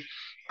by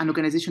an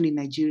organization in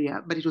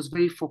Nigeria, but it was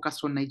very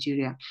focused on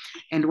Nigeria.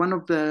 And one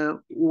of the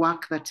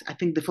work that I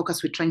think the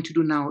focus we're trying to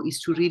do now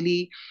is to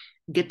really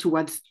get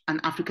towards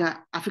Africa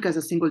as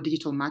a single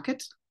digital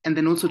market, and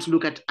then also to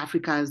look at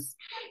Africa as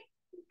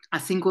a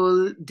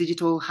single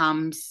digital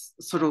harms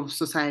sort of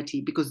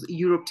society, because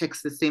Europe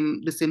takes the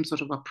same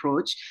sort of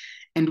approach.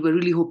 And we're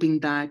really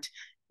hoping that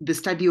the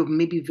study of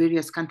maybe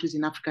various countries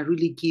in Africa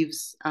really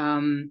gives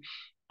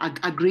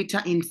a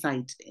greater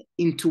insight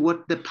into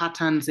what the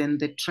patterns and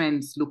the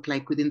trends look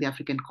like within the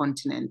African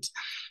continent.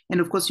 And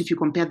of course, if you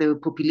compare the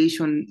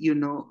population,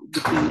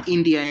 between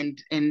India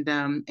and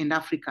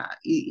Africa,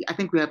 I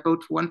think we're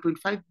about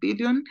 1.5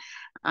 billion.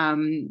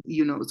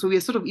 So we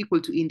are sort of equal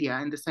to India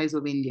and the size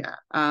of India,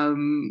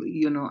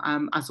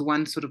 as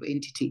one sort of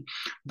entity.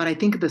 But I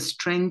think the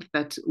strength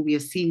that we are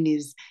seeing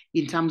is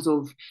in terms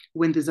of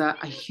when there's a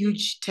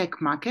huge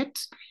tech market,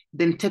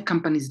 then tech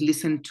companies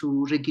listen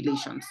to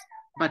regulations.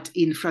 But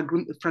in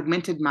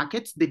fragmented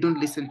markets, they don't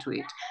listen to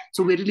it.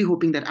 So we're really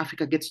hoping that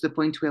Africa gets to the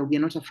point where we are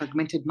not a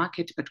fragmented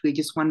market, but we're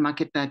just one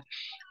market that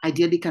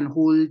ideally can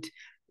hold,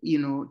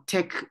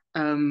 tech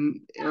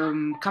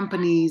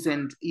companies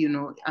and,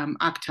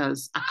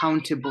 actors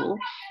accountable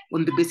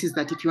on the basis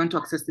that if you want to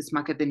access this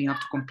market, then you have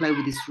to comply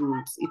with these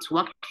rules. It's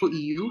worked for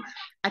EU.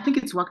 I think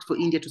it's worked for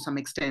India to some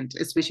extent,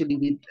 especially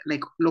with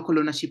like local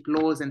ownership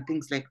laws and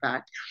things like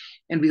that.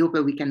 And we hope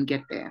that we can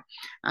get there.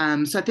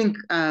 So I think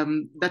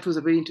that was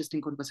a very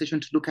interesting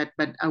conversation to look at.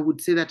 But I would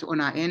say that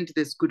on our end,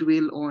 there's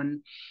goodwill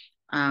on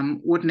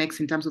what next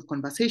in terms of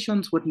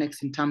conversations, what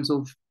next in terms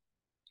of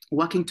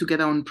working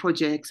together on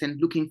projects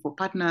and looking for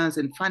partners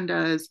and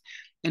funders,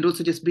 and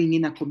also just bringing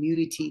in a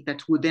community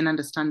that will then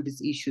understand these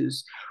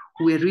issues.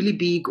 We're really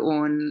big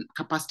on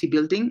capacity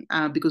building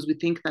because we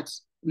think that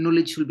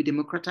knowledge should be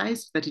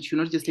democratized, that it should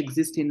not just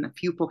exist in a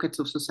few pockets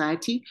of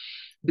society,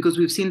 because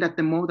we've seen that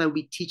the more that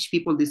we teach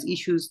people these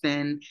issues,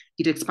 then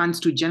it expands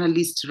to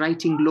journalists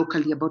writing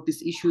locally about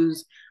these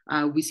issues.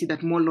 We see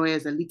that more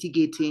lawyers are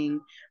litigating.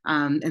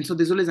 And so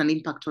there's always an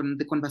impact on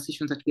the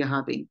conversations that we are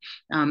having.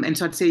 And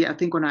so I'd say, I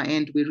think on our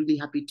end, we're really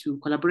happy to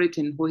collaborate,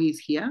 and Jorge is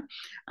here.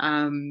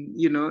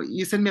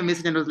 You sent me a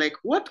message and I was like,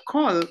 what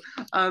call?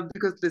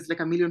 Because there's like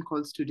a million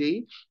calls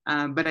today.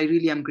 But I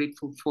really am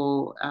grateful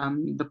for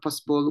the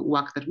possible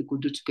work that we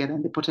could do together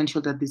and the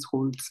potential that this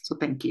holds. So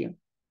thank you.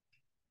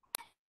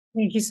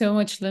 Thank you so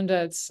much,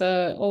 Linda. It's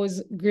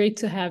always great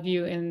to have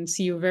you and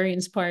see you. Very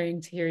inspiring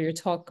to hear your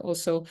talk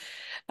also.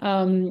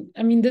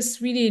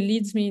 This really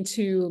leads me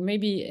to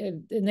maybe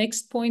the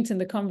next point in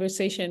the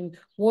conversation.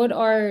 What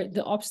are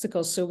the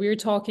obstacles? So we're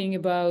talking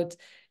about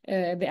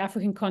the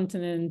African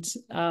continent,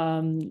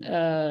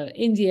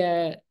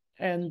 India,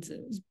 and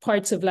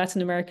parts of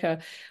Latin America.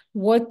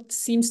 What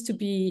seems to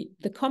be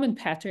the common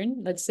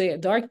pattern, let's say a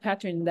dark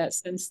pattern in that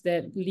sense,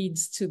 that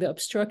leads to the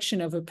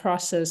obstruction of a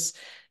process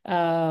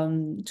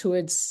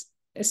towards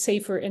a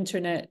safer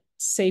internet,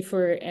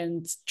 safer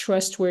and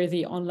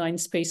trustworthy online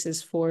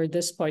spaces for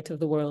this part of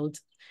the world?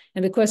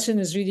 And the question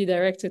is really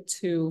directed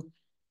to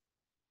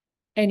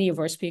any of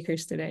our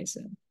speakers today.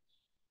 So,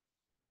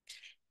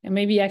 and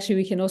maybe actually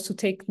we can also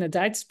take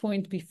Nadait's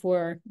point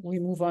before we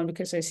move on,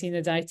 because I see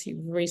Nadait,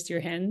 you raised your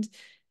hand.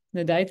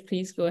 Nadait,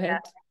 please go ahead.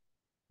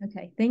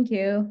 Okay, thank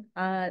you.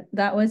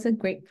 That was a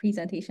great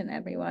presentation,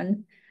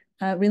 everyone.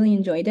 Really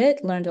enjoyed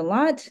it, learned a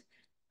lot.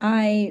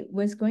 I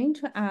was going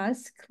to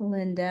ask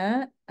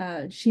Linda,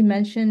 she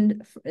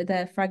mentioned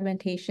the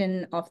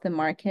fragmentation of the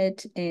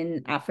market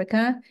in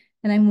Africa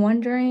And I'm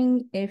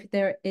wondering if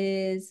there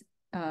is,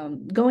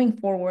 going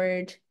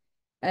forward,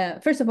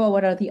 first of all,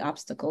 what are the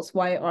obstacles?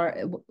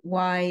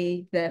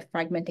 Why the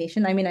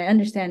fragmentation? I mean, I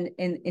understand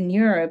in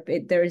Europe,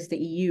 there is the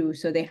EU,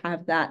 so they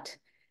have that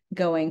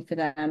going for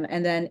them.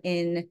 And then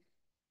in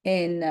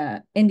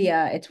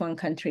India, it's one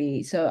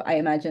country, so I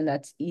imagine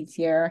that's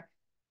easier.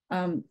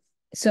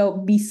 So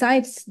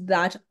besides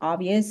that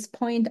obvious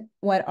point,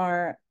 what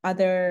are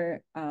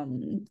other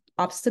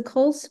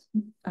obstacles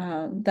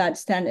that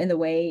stand in the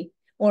way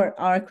or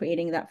are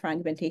creating that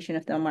fragmentation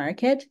of the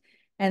market?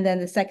 And then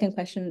the second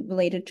question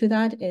related to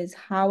that is,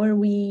 how are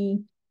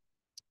we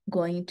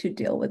going to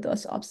deal with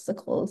those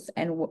obstacles?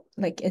 And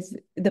like, is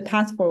the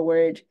path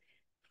forward,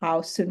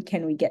 how soon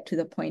can we get to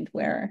the point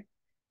where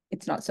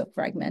it's not so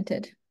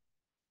fragmented?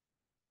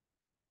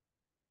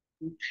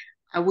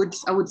 I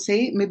would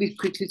say, maybe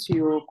quickly to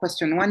your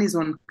question, one is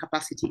on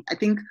capacity. I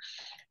think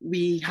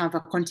we have a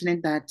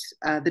continent that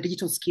the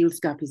digital skills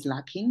gap is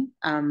lacking,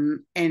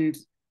 and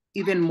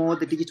even more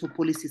the digital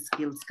policy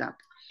skills gap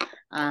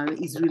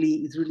is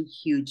really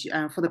huge.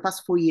 For the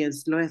past 4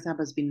 years, Lawyers Hub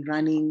has been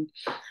running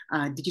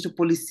digital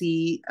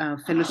policy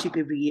fellowship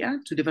every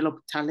year to develop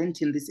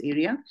talent in this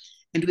area.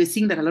 And we're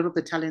seeing that a lot of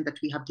the talent that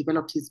we have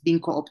developed is being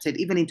co-opted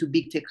even into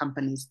big tech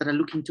companies that are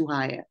looking to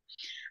hire.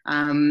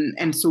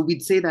 And so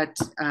we'd say that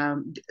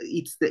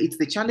it's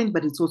the challenge,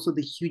 but it's also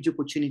the huge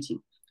opportunity.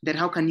 That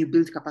how can you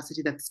build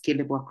capacity that's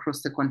scalable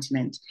across the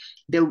continent?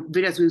 There are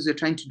various ways we're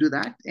trying to do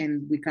that,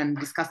 and we can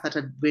discuss that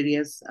at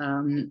various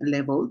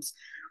levels.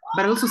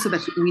 But also so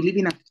that we live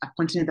in a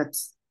continent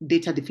that's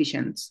data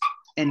deficient.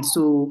 And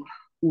so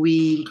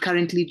we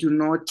currently do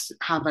not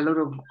have a lot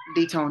of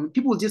data on.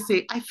 People will just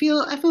say, I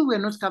feel we're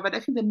not covered. I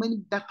feel there are many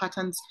dark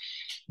patterns,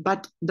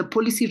 but the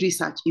policy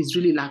research is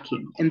really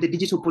lacking, and the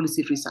digital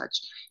policy research.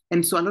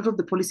 And so a lot of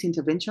the policy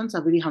interventions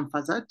are very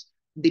haphazard.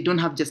 They don't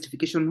have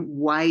justification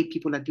why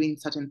people are doing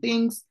certain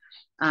things.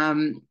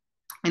 And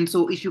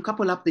so if you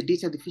couple up the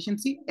data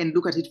deficiency and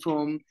look at it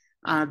from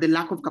the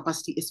lack of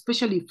capacity,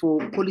 especially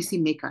for policy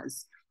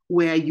makers,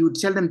 where you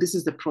tell them this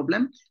is the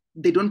problem,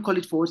 they don't call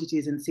it for what it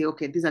is and say,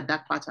 okay, these are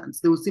dark patterns.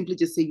 They will simply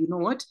just say, you know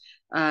what?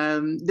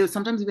 They'll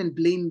sometimes even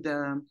blame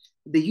the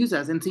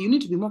users and say, you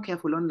need to be more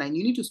careful online.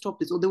 You need to stop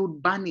this, or they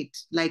would ban it.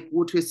 Like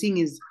what we're seeing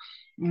is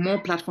more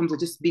platforms are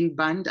just being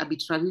banned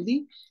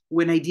arbitrarily,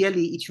 when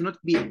ideally it should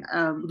not be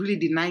really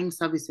denying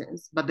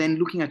services, but then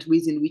looking at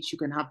ways in which you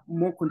can have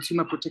more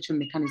consumer protection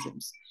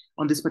mechanisms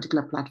on these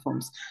particular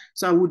platforms.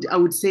 So I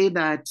would say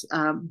that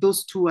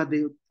those two are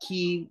the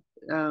key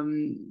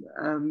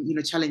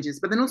challenges.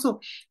 But then also,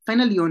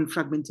 finally, on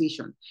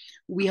fragmentation,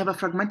 we have a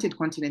fragmented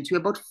continent. We're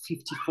about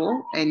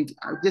 54, and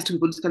just to be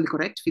politically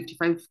correct,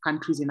 55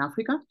 countries in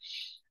Africa.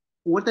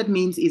 What that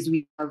means is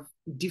we have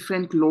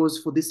different laws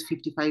for these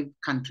 55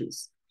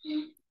 countries.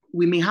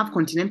 We may have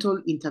continental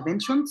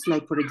interventions,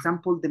 like, for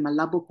example, the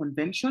Malabo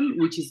Convention,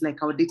 which is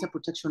like our data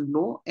protection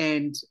law,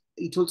 and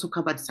it also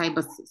covered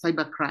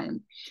cyber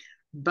crime.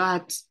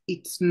 But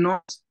it's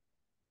not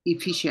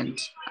efficient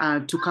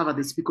to cover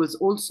this, because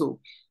also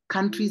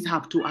countries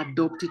have to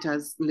adopt it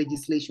as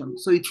legislation.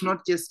 So it's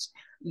not just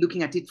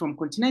looking at it from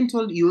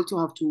continental, you also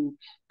have to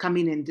come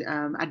in and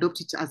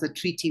adopt it as a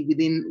treaty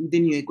within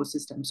your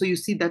ecosystem. So you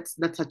see that's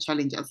a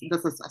challenge,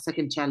 that's a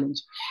second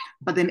challenge.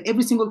 But then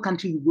every single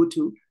country you go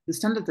to, the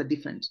standards are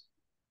different.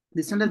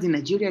 The standards in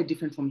Nigeria are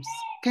different from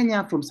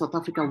Kenya, from South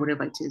Africa,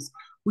 wherever it is,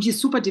 which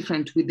is super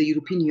different with the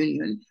European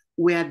Union,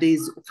 where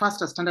there's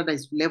first a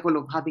standardized level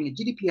of having a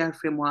GDPR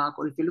framework,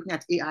 or if you're looking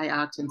at AI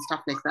Act and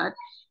stuff like that.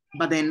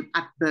 But then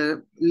at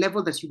the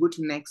level that you go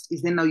to next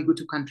is then now you go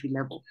to country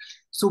level.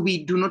 So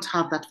we do not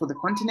have that for the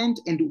continent,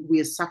 and we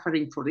are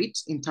suffering for it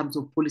in terms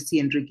of policy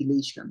and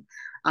regulation.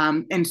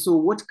 And so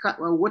what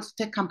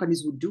tech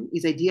companies would do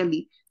is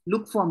ideally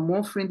look for a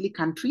more friendly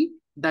country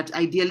that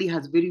ideally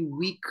has very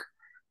weak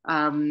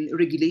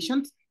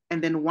regulations,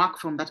 and then work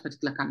from that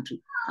particular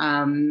country.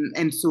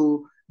 And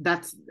so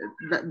that's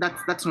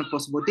not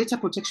possible. Data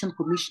protection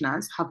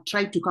commissioners have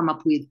tried to come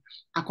up with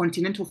a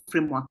continental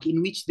framework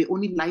in which they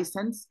only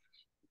license,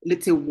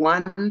 let's say,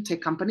 one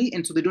tech company,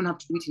 and so they don't have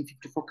to do it in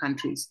 54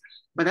 countries.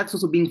 But that's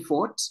also being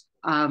fought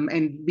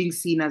and being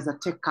seen as a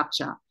tech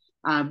capture,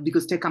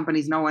 because tech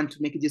companies now want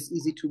to make it just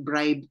easy to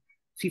bribe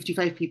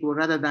 55 people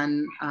rather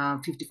than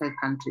 55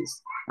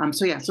 countries.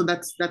 So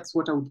that's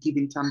what I would give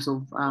in terms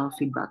of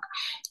feedback.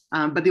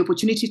 But the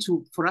opportunity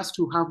for us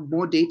to have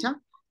more data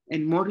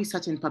and more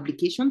research and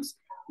publications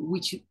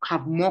which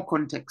have more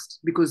context,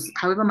 because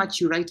however much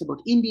you write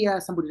about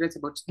India, somebody writes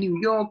about New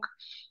York,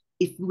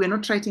 if we're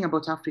not writing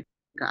about Africa,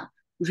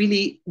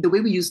 really the way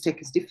we use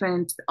tech is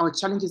different, our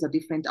challenges are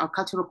different, our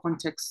cultural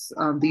context,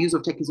 the use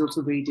of tech is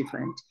also very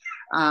different.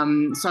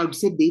 So I would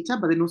say data,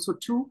 but then also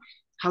too,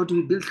 how do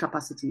we build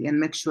capacity and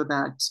make sure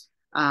that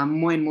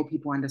more and more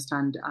people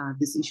understand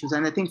these issues?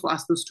 And I think for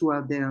us, those two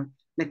are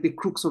the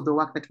crux of the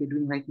work that we're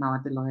doing right now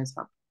at the Lawyers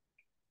Hub.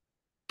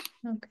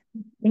 Okay,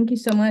 thank you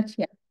so much.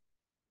 Yeah,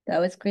 that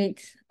was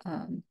great.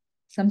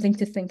 Something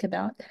to think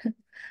about.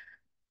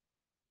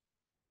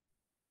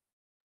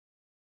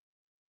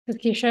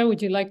 Tesha,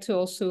 would you like to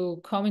also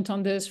comment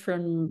on this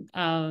from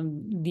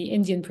the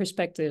Indian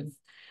perspective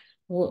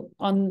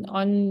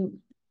on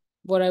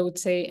what I would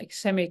say a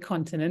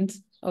semi-continent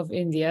of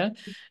India?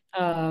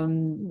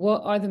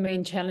 What are the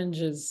main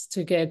challenges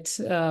to get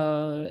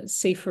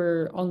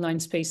safer online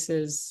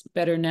spaces,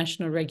 better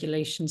national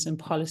regulations and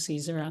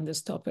policies around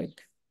this topic?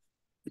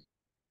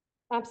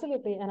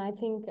 Absolutely. And I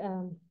think,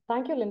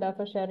 thank you, Linda,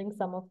 for sharing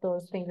some of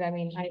those things. I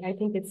mean, I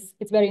think it's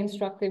very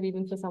instructive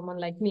even for someone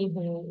like me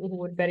who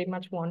would very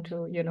much want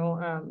to,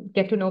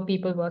 get to know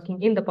people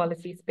working in the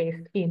policy space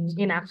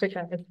in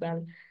Africa as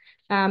well.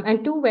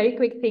 And two very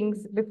quick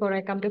things before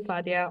I come to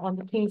Fadia on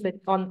the things that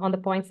on the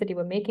points that you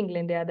were making,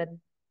 Linda, that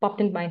popped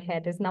in my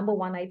head is number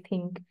one, I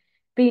think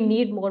we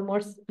need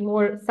more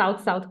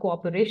South-South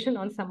cooperation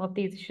on some of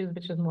these issues,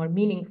 which is more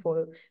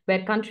meaningful,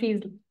 where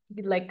countries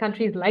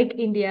like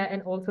India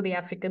and also the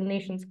African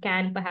nations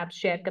can perhaps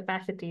share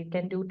capacity,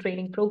 can do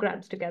training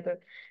programs together.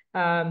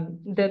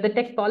 The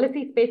tech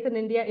policy space in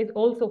India is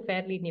also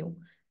fairly new,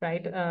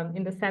 right?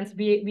 In the sense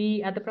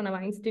we at the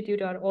Pranava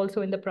Institute are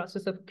also in the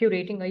process of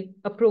curating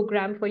a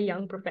program for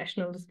young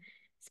professionals,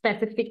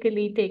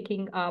 specifically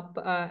taking up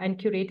and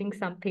curating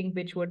something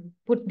which would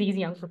put these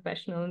young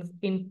professionals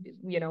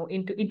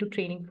into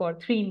training for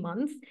 3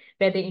 months,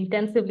 where they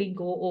intensively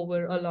go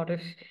over a lot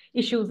of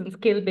issues and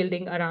skill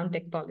building around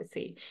tech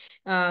policy.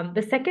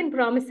 The second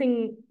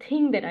promising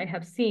thing that I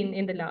have seen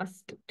in the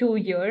last 2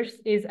 years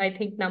is, I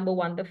think, number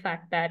one, the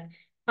fact that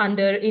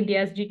under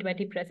India's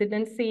G20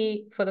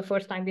 presidency, for the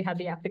first time, we had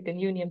the African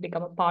Union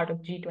become a part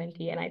of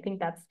G20. And I think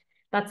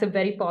that's a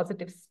very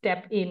positive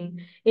step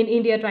in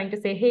India trying to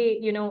say, hey,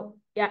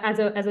 yeah, as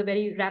a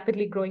very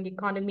rapidly growing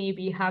economy,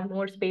 we have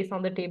more space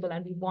on the table,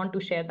 and we want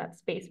to share that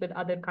space with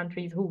other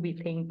countries who we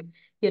think,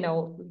 we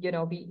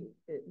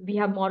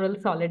have moral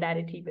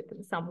solidarity with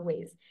in some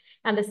ways.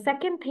 And the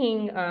second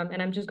thing,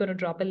 and I'm just going to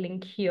drop a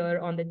link here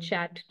on the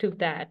chat to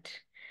that,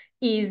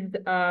 is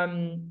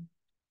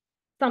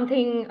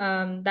something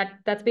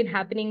that's been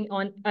happening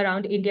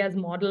around India's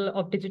model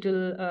of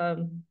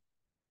digital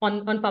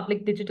on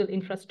public digital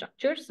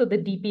infrastructure. So the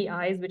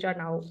DPIs, which are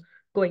now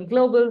going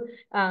global.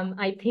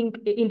 I think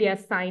India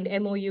signed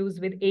MOUs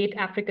with 8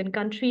 African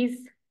countries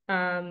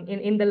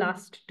in the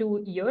last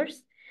 2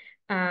 years.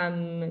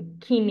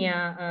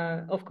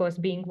 Kenya, of course,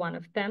 being one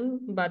of them.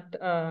 But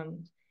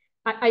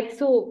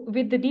so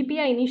with the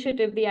DPI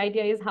initiative, the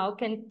idea is how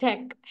can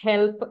tech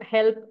help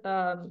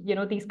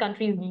these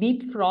countries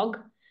leapfrog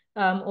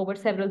over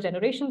several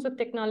generations of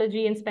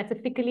technology, and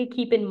specifically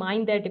keep in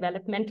mind their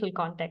developmental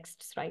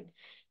contexts, right?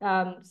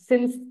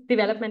 Since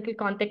developmental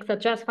contexts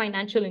such as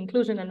financial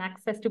inclusion and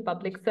access to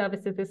public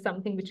services is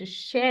something which is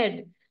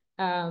shared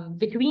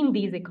between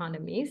these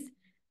economies,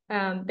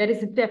 there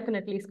is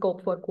definitely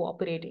scope for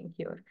cooperating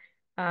here.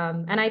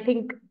 And I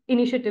think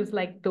initiatives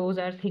like those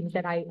are things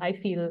that I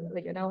feel,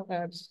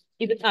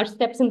 are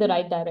steps in the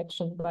right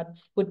direction, but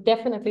would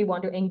definitely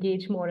want to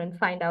engage more and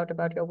find out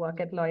about your work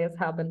at Lawyers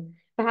Hub, and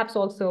perhaps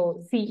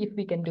also see if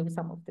we can do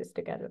some of this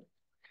together.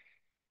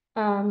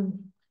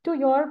 To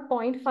your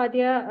point,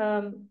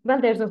 Fadia, well,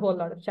 there's a whole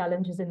lot of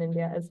challenges in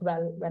India as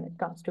well when it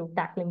comes to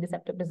tackling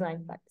deceptive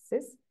design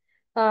practices.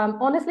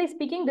 Honestly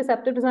speaking,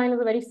 deceptive design is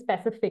a very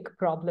specific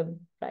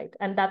problem, right?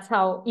 And that's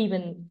how,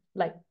 even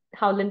like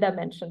how Linda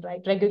mentioned,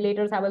 right?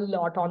 Regulators have a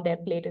lot on their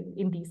plate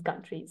in these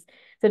countries.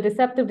 So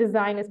deceptive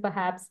design is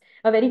perhaps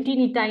a very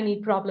teeny tiny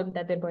problem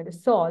that they're going to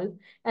solve.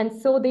 And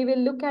so they will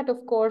look at,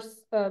 of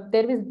course,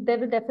 there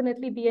will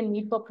definitely be a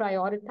need for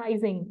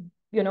prioritizing,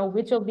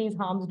 which of these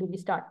harms do we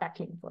start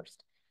tackling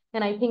first?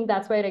 And I think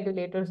that's why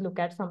regulators look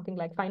at something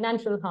like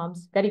financial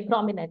harms very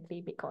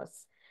prominently,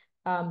 because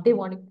they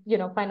want,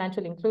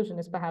 financial inclusion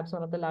is perhaps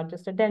one of the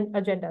largest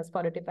agendas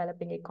for a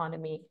developing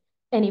economy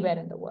anywhere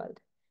in the world.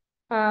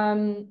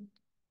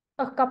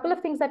 A couple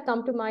of things that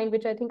come to mind,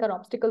 which I think are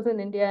obstacles in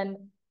India, and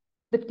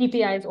the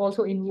TPI is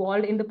also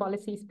involved in the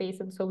policy space,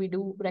 and so we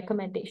do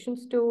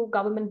recommendations to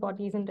government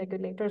bodies and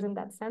regulators in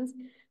that sense.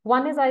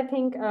 One is, I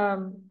think,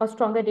 a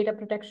stronger data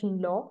protection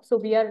law. So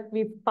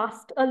we've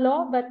passed a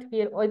law, but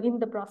we are in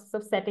the process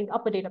of setting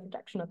up a data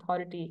protection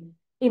authority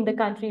in the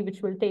country,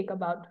 which will take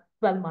about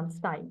 12 months'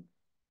 time.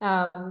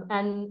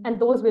 And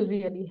those will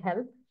really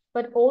help.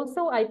 But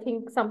also, I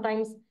think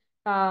sometimes,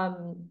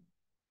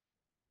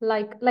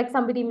 like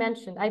somebody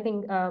mentioned, I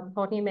think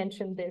Courtney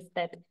mentioned this,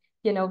 that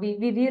we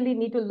really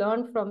need to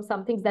learn from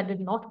some things that did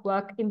not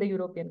work in the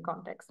European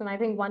context. And I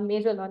think one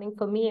major learning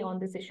for me on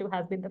this issue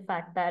has been the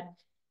fact that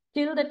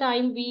till the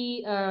time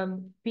we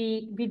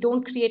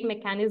don't create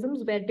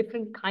mechanisms where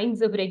different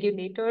kinds of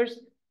regulators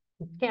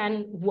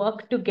can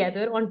work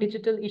together on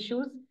digital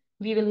issues,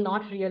 we will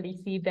not really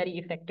see very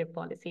effective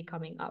policy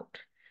coming out.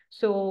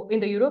 So in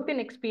the European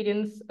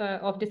experience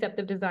of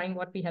deceptive design,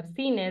 what we have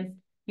seen is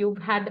you've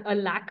had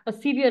a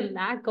severe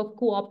lack of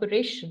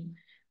cooperation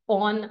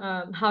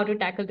on how to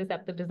tackle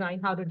deceptive design,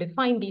 how to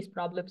define these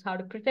problems, how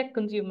to protect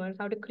consumers,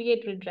 how to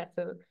create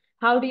redressal.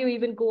 How do you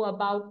even go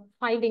about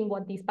finding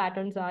what these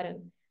patterns are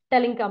and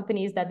telling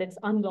companies that it's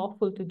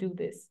unlawful to do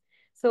this?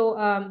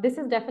 So this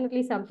is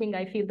definitely something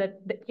I feel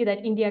that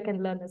India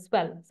can learn as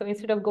well. So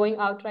instead of going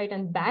outright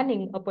and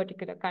banning a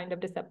particular kind of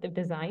deceptive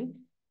design,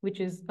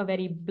 which is a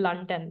very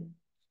blunt and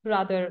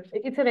rather,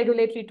 it's a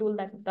regulatory tool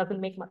that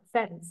doesn't make much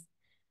sense.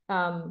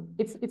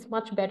 It's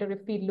much better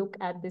if we look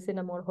at this in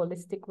a more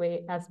holistic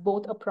way as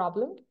both a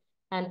problem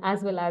and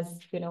as well as,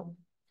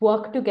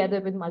 work together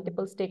with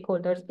multiple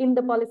stakeholders in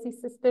the policy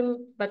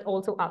system, but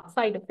also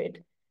outside of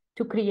it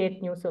to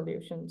create new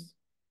solutions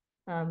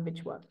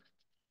which work.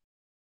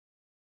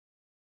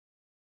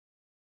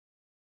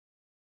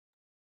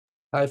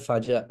 Hi,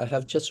 Fadia. I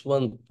have just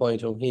one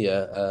point on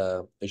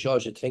here.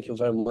 George, thank you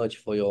very much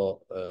for your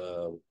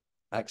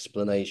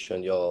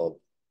explanation, your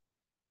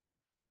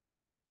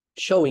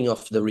showing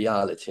of the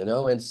reality, and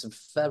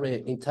it's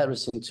very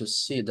interesting to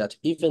see that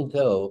even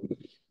though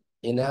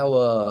in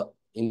our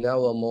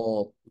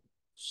more,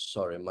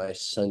 sorry, my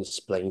son is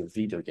playing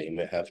video game.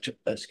 I have to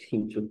ask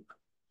him to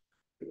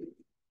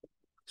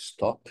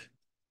stop.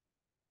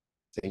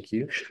 Thank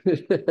you.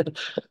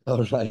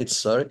 All right,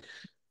 sorry.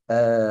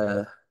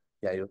 Yeah,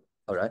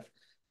 all right.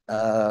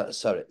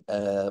 Sorry.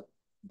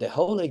 The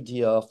whole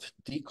idea of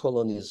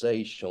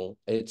decolonization,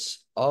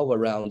 it's all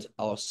around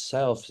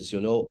ourselves,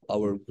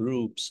 our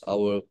groups,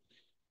 our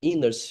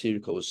inner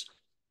circles.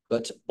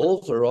 But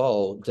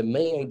overall, the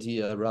main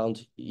idea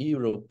around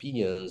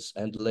Europeans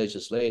and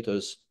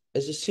legislators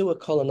is still a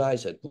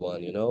colonized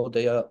one,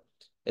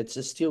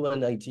 it's still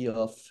an idea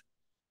of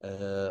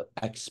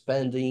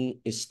expanding,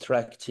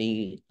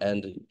 extracting,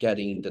 and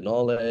getting the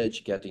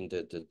knowledge, getting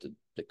the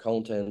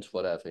content,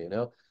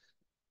 whatever.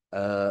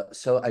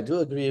 So I do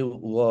agree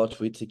with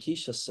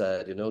Tesha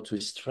said, to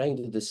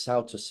strengthen the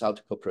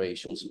South-to-South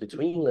cooperations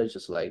between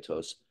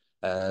legislators,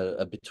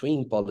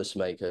 between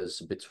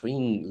policymakers,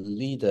 between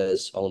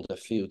leaders on the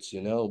fields,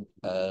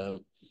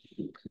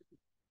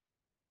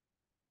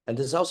 and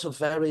it's also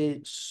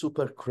very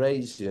super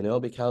crazy,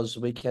 because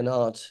we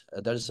cannot,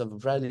 there's a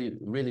really,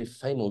 really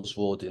famous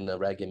word in the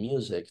reggae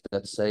music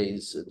that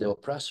says the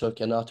oppressor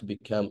cannot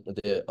become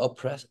the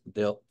oppressed,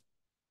 the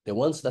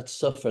ones that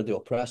suffer the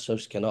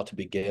oppressors cannot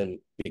become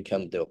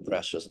the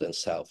oppressors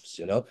themselves,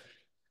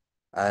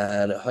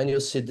 And when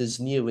you see this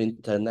new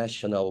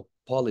international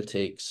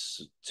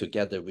politics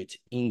together with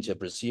India,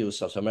 Brazil,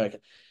 South America,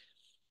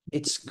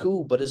 it's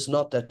cool, but it's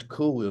not that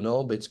cool,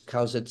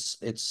 because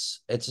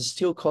it's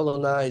still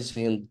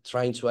colonizing,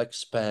 trying to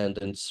expand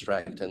and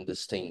extract and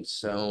these things.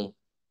 So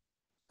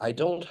I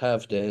don't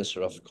have the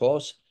answer, of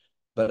course,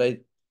 but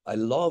I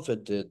love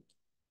it, the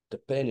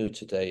panel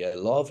today. I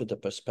love the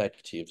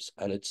perspectives,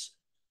 and it's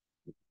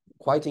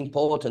quite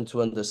important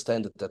to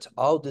understand that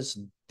all this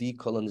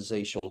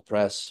decolonization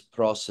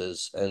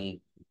process and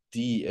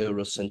the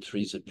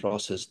Eurocentrism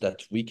process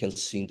that we can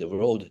see in the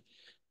world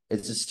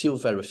is still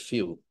very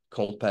few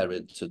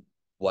compared to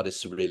what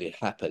is really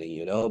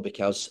happening,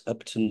 because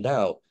up to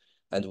now,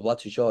 and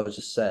what George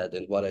said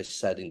and what I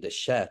said in the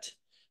chat,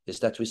 is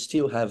that we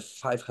still have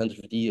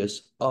 500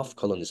 years of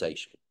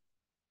colonization,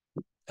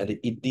 and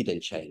it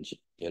didn't change,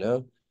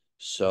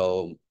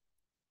 So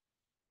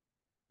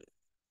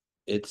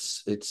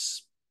it's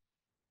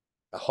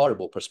a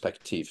horrible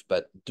perspective,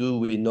 but do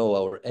we know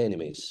our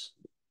enemies?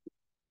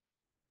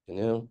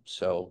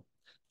 So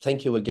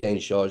thank you again,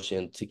 George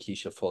and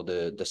Tesha, for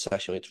the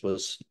session. It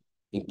was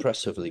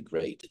impressively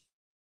great.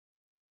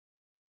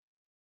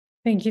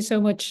 Thank you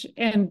so much.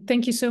 And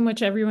thank you so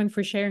much, everyone,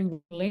 for sharing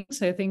the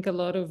links. I think a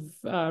lot of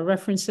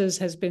references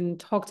has been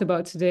talked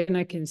about today, and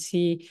I can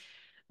see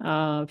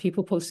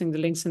people posting the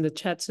links in the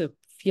chat, so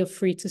feel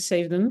free to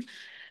save them.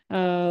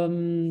 I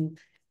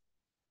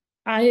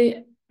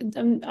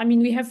mean,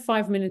 we have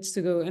 5 minutes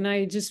to go, and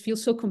I just feel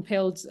so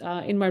compelled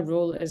in my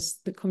role as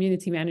the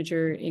community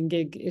manager in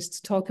GIG is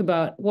to talk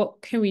about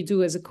what can we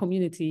do as a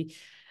community.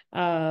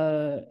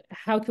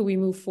 How can we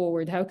move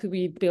forward? How could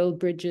we build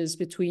bridges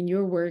between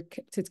your work,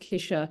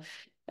 Tesha,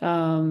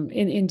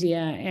 in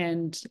India,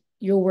 and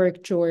your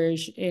work,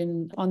 George,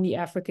 on the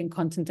African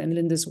continent, and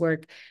Linda's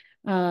work?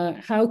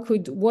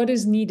 What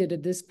is needed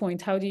at this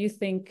point? How do you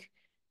think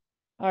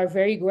our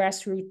very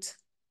grassroots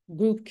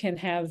group can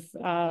have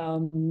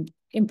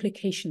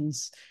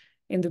implications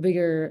in the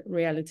bigger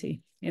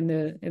reality, in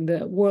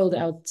the world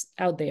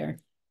out there?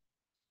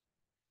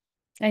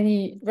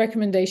 Any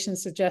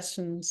recommendations,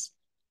 suggestions?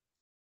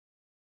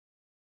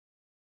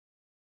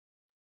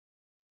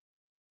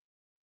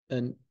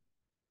 And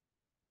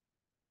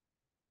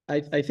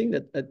I think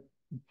that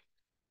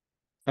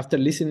after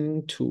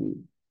listening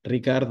to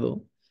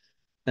Ricardo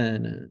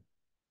and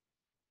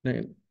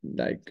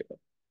like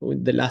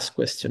with the last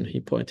question, he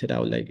pointed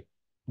out like,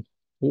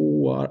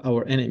 who are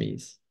our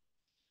enemies?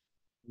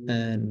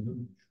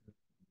 And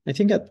I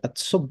think at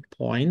some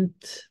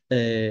point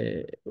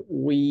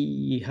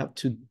we have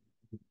to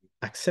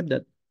accept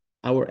that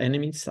our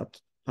enemies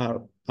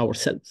are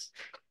ourselves.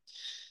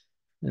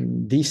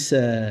 And this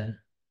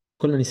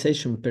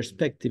colonization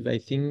perspective, I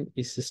think,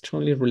 is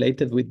strongly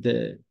related with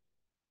the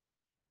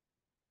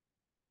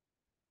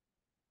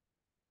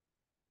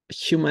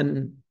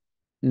human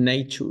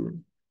nature,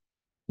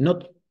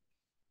 not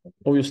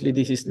Obviously,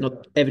 this is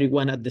not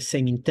everyone at the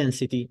same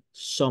intensity.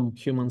 Some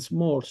humans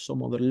more,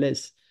 some other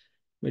less.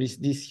 But it's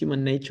this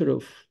human nature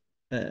of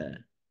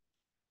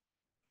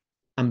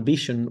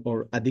ambition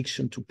or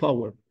addiction to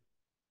power.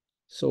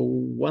 So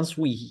once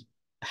we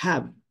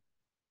have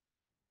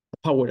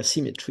a power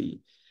asymmetry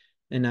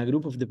and a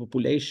group of the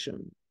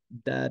population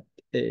that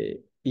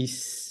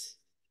is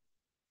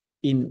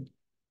in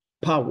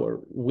power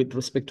with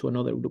respect to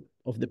another group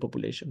of the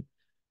population,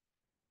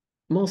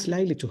 most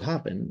likely to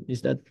happen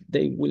is that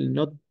they will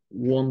not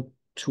want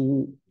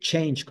to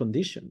change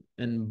condition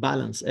and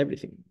balance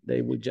everything.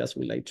 They will just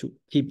would like to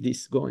keep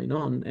this going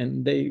on,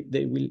 and they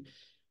will,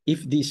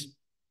 if this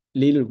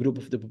little group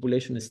of the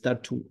population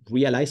start to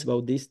realize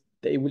about this,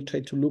 they will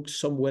try to look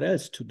somewhere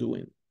else to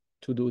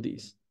do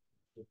this.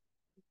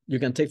 You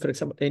can take, for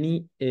example,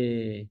 any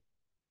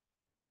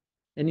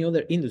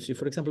other industry,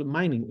 for example,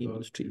 mining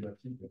industry.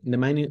 In the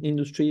mining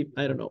industry,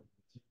 I don't know,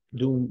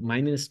 do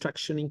mining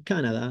extraction in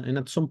Canada, and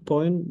at some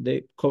point,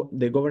 the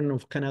government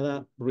of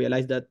Canada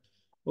realized that,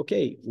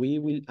 okay, we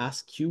will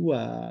ask you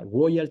a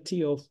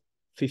royalty of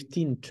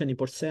 15,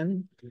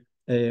 20%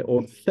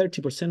 or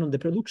 30% on the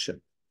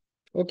production.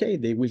 Okay,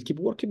 they will keep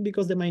working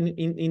because the mining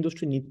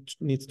industry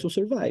needs to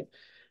survive.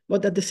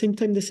 But at the same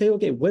time, they say,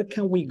 okay, where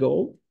can we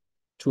go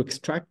to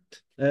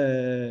extract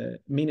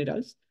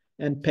minerals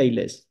and pay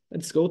less?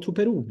 Let's go to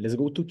Peru. Let's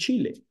go to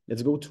Chile.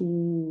 Let's go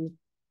to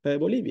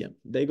Bolivia.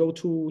 They go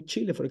to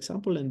Chile, for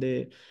example, and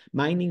the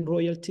mining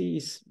royalty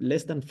is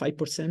less than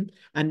 5%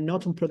 and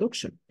not on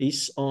production.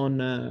 It's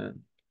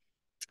on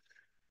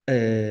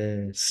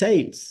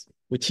sales,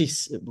 which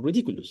is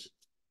ridiculous.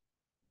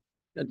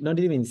 Not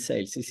even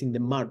sales, it's in the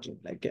margin,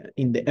 like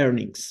in the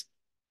earnings.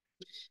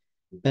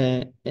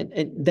 And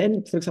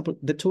then, for example,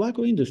 the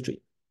tobacco industry,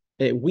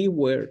 we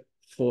were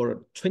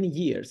for 20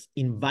 years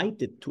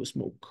invited to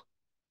smoke.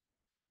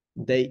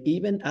 They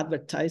even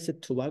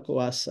advertised tobacco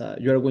as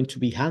you're going to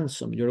be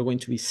handsome, you're going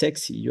to be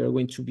sexy, you're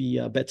going to be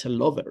a better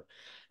lover.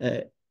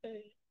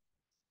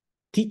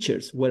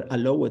 Teachers were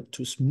allowed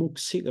to smoke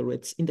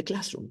cigarettes in the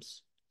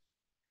classrooms.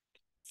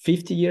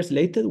 50 years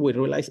later, we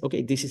realized,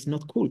 okay, this is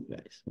not cool,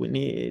 guys.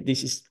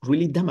 This is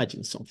really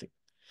damaging something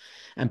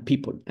and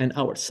people and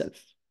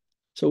ourselves.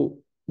 So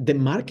the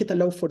market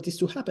allows for this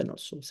to happen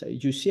also. So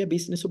you see a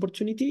business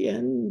opportunity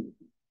and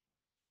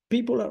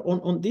people are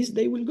on this,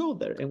 they will go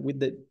there. And with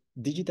the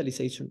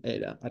digitalization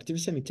era,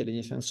 artificial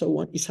intelligence and so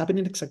on, is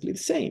happening exactly the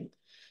same.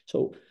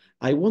 So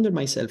I wonder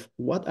myself,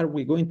 what are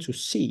we going to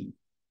see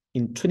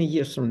in 20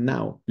 years from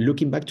now,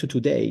 looking back to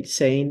today,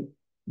 saying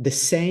the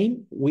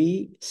same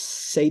we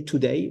say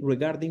today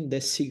regarding the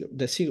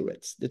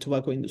cigarettes, the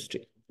tobacco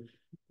industry?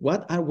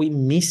 What are we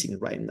missing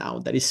right now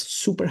that is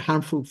super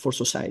harmful for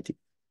society?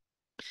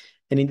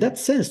 And in that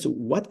sense,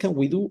 what can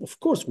we do? Of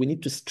course, we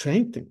need to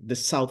strengthen the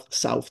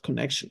South-South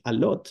connection a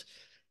lot.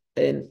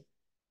 And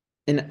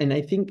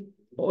I think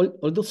all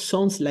those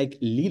sounds like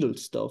little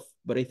stuff,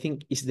 but I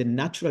think is the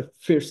natural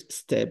first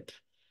step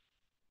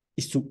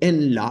is to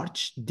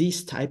enlarge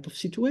these type of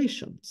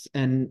situations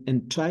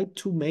and try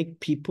to make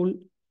people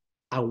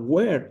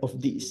aware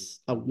of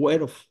this,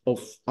 aware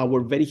of our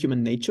very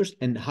human natures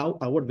and how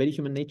our very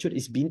human nature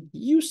is being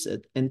used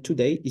and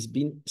today is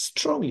being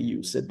strongly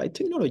used by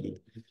technology.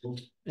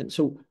 And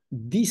so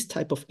this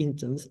type of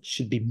intents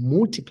should be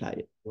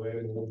multiplied.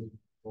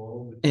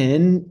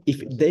 And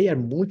if they are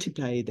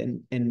multiplied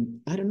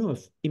and I don't know,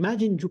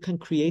 imagine you can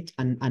create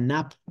an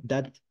app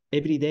that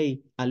every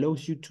day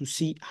allows you to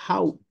see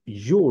how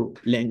your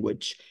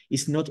language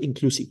is not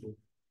inclusive.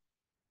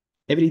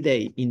 Every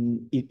day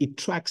it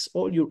tracks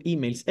all your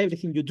emails,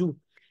 everything you do.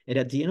 And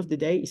at the end of the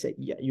day, it says,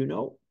 yeah, you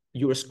know,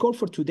 your score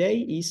for today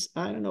is,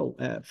 I don't know,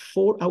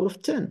 4 out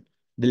of 10.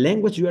 The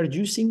language you are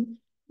using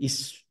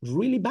is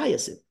really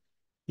biased.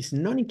 It's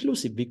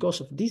non-inclusive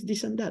because of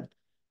this and that.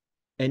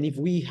 And if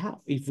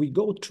we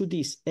go through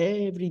this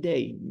every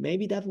day,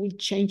 maybe that will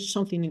change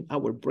something in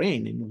our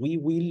brain and we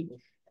will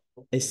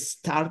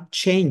start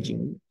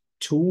changing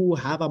to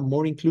have a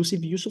more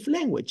inclusive use of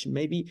language.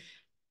 Maybe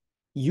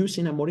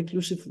using a more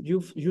inclusive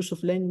use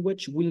of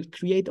language will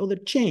create other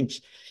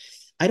change.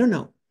 I don't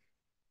know.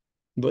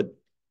 But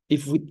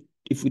if we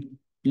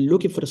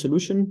looking for a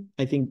solution,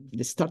 I think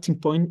the starting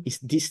point is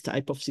this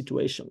type of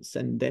situations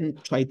and then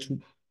try to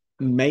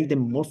make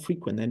them more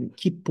frequent and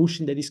keep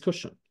pushing the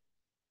discussion.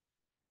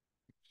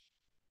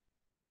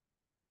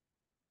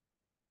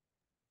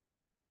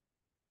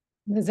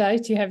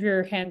 Zait, you have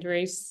your hand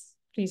raised.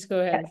 Please go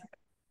ahead.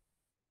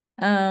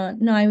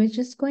 No, I was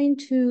just going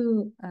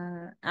to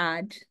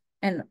add,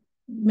 and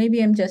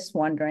maybe I'm just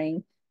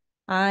wondering,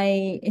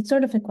 it's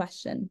sort of a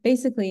question.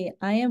 Basically,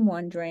 I am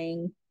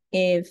wondering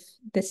if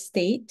the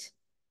state,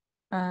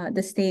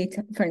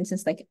 for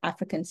instance, like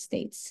African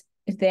states,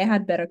 if they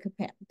had better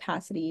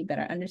capacity,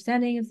 better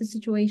understanding of the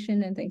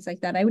situation and things like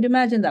that, I would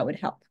imagine that would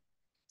help.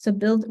 So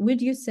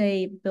would you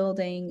say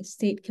building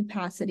state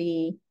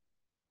capacity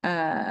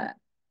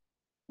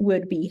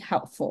would be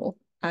helpful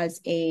as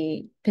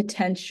a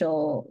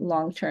potential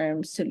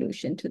long-term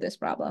solution to this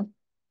problem?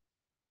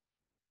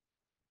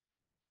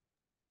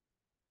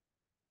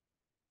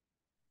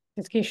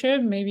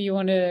 Kesha, maybe you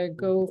want to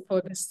go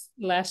for this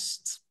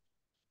last.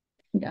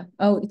 Yeah.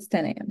 Oh, it's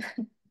 10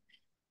 a.m.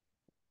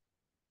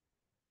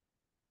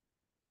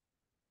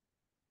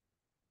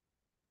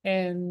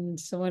 And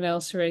someone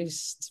else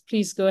raised.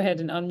 Please go ahead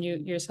and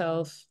unmute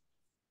yourself.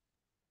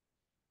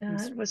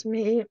 Yeah, it was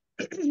me.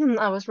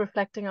 I was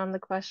reflecting on the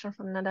question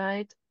from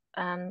Nadite,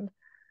 and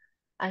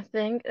I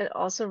think it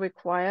also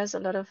requires a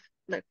lot of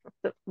like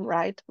the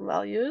right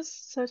values,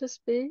 so to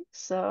speak.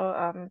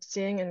 So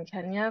seeing in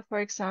Kenya, for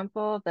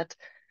example, that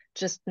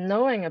just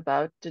knowing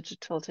about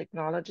digital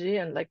technology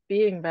and like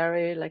being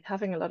very like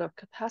having a lot of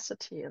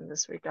capacity in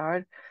this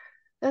regard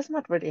is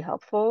not really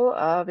helpful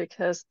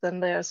because then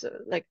there's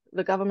like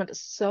the government is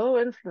so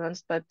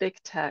influenced by big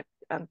tech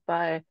and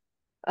by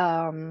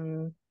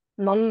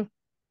non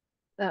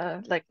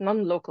like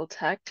non-local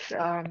tech,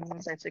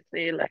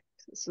 basically like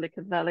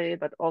Silicon Valley,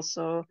 but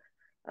also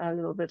a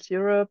little bit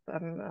Europe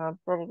and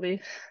probably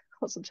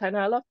also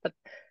China a lot, but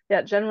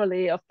yeah,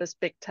 generally of this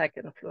big tech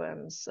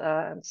influence.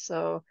 And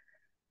so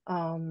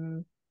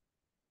I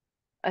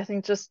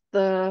think just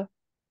the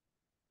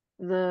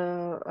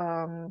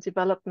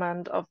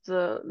development of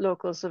the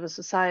local civil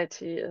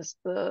society is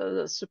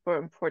the super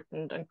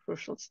important and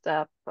crucial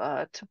step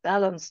to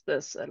balance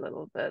this a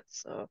little bit.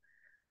 So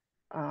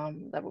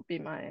that would be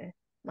my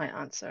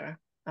answer.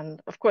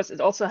 And of course,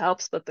 it also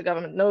helps that the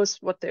government knows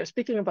what they're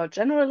speaking about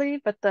generally,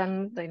 but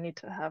then they need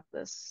to have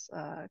this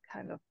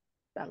kind of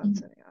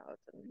balancing out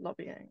and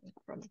lobbying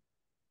from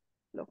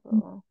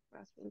local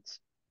grassroots.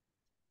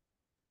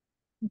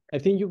 I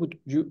think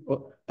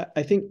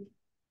I think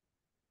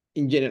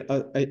in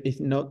general, it's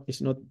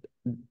not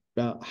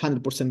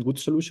 100% good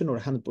solution or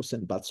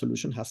 100% bad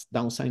solution. Has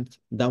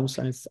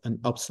downsides and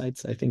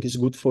upsides. I think it's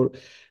good for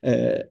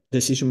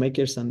decision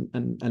makers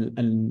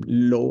and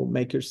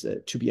lawmakers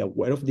to be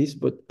aware of this,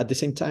 but at the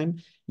same time,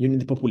 you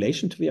need the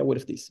population to be aware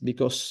of this,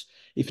 because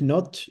if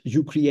not,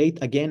 you create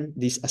again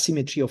this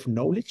asymmetry of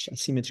knowledge,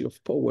 asymmetry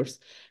of powers,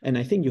 and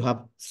I think you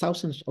have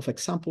thousands of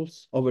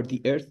examples over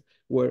the earth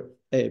where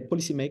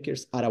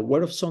policymakers are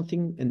aware of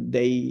something and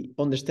they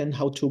understand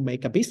how to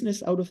make a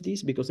business out of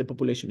this because the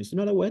population is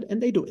not aware,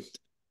 and they do it.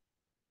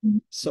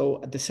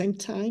 So at the same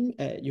time,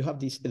 you have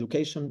this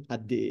education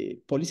at the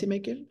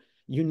policymaker.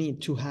 You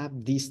need to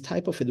have this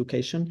type of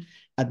education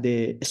at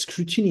the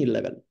scrutiny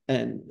level,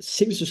 and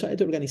civil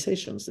society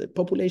organizations, the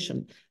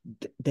population,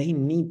 they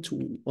need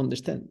to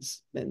understand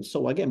this. And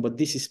so again, but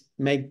this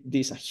make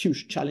this a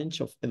huge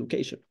challenge of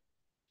education.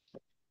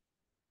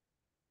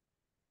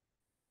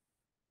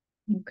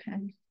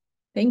 Okay.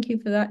 Thank you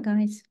for that,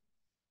 guys.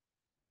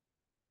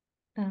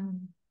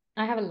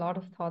 I have a lot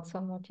of thoughts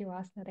on what you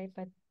asked, Nare,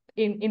 but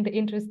in the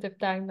interest of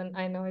time, and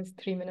I know it's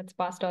 3 minutes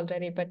past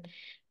already, but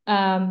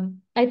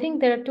I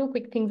think there are two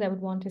quick things I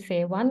would want to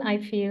say. One, I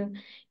feel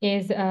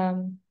is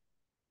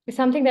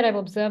something that I've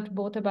observed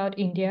both about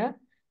India.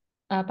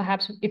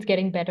 Perhaps it's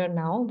getting better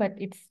now, but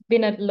it's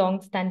been a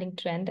long-standing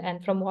trend.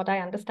 And from what I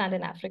understand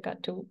in Africa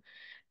too,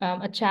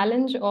 a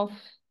challenge of,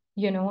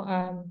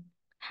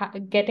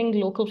 getting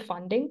local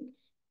funding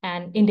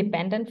and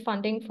independent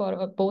funding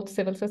for both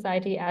civil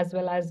society as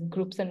well as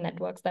groups and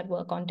networks that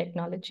work on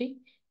technology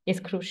is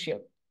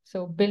crucial.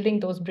 So building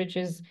those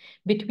bridges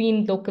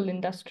between local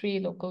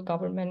industry, local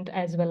government,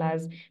 as well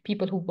as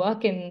people who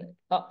work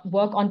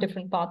on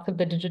different parts of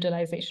the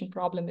digitalization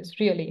problem is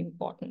really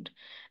important.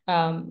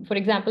 For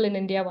example, in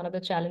India, one of the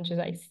challenges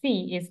I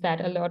see is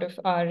that a lot of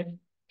our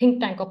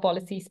think tank or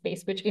policy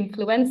space, which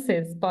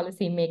influences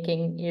policy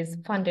making, is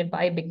funded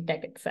by big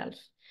tech itself.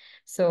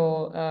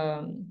 So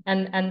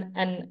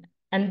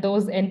and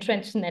those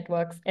entrenched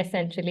networks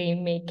essentially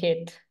make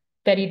it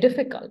very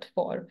difficult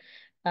for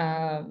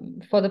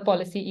the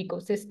policy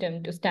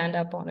ecosystem to stand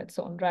up on its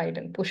own right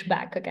and push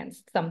back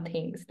against some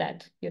things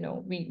that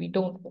we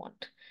don't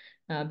want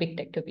big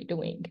tech to be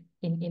doing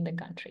in the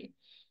country.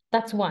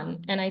 That's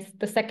one. And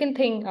the second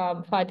thing,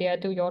 Fadia,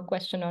 to your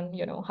question on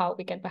how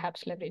we can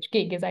perhaps leverage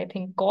gig is I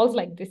think calls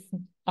like this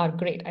are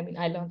great. I mean,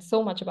 I learned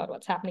so much about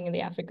what's happening in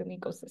the African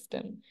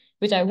ecosystem,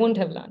 which I wouldn't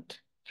have learned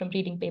from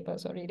reading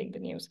papers or reading the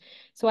news.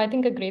 So I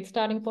think a great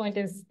starting point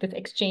is this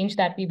exchange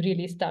that we've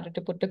really started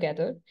to put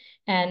together.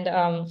 And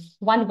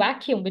one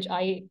vacuum, which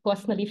I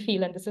personally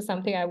feel, and this is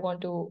something I want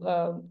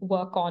to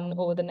work on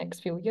over the next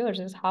few years,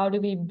 is how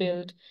do we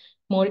build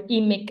more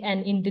emic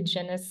and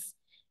indigenous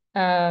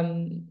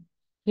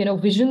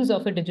visions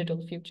of a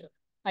digital future.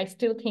 I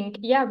still think,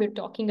 yeah, we're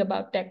talking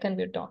about tech and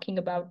we're talking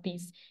about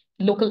these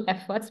local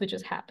efforts, which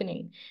is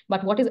happening.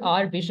 But what is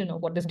our vision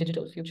of what this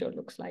digital future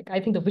looks like? I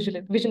think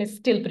the vision is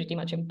still pretty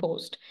much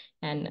imposed,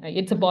 and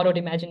it's a borrowed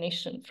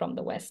imagination from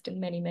the West in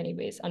many, many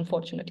ways,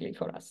 unfortunately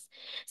for us.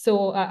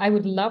 So I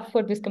would love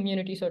for this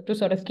community to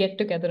sort of get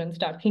together and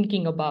start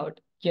thinking about,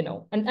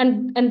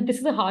 and this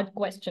is a hard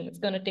question. It's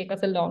going to take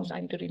us a long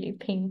time to really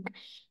think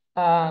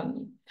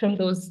from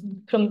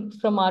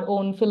our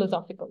own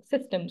philosophical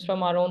systems,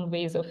 from our own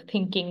ways of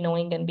thinking,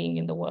 knowing, and being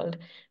in the world,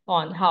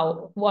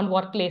 on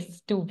what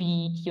place do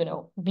we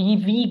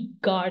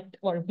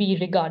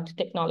regard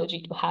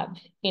technology to have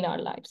in our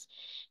lives.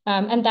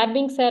 And that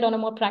being said, on a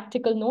more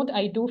practical note,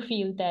 I do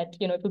feel that,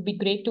 it would be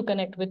great to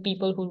connect with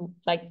people who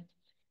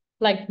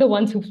like the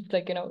ones who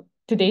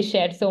today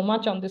shared so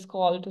much on this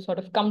call, to sort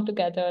of come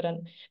together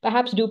and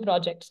perhaps do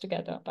projects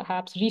together,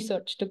 perhaps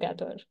research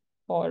together,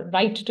 or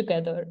write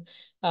together,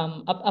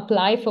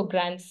 apply for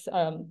grants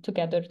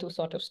together to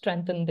sort of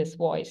strengthen this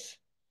voice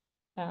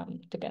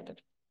together.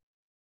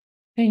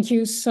 Thank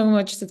you so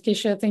much,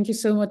 Tesha. Thank you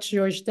so much,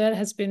 George. That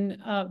has been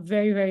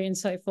very, very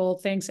insightful.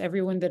 Thanks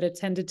everyone that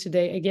attended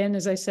today. Again,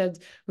 as I said,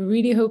 we're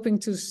really hoping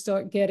to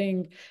start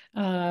getting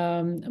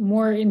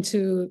more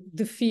into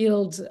the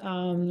field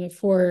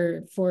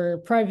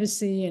for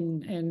privacy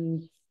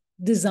and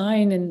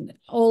design and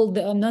all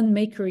the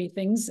non-makery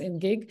things in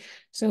gig.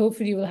 So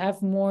hopefully we'll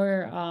have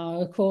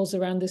more calls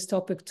around this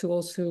topic to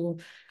also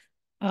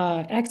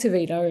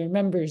activate our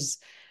members.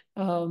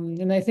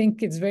 And I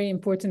think it's very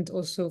important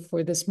also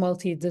for this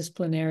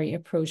multidisciplinary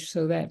approach,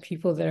 so that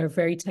people that are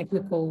very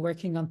technical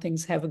working on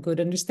things have a good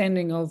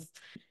understanding of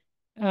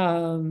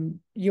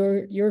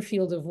your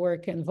field of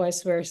work and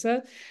vice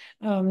versa.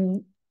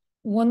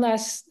 One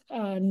last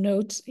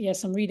note.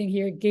 Yes, I'm reading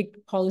here,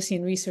 gig policy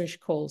and research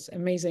calls.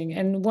 Amazing.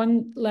 And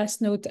one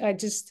last note, I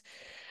just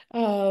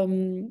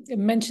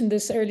mentioned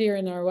this earlier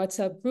in our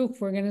WhatsApp group.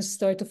 We're going to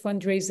start a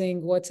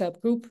fundraising WhatsApp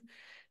group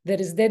that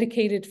is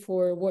dedicated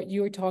for what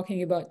you're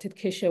talking about,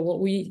 Tesha, what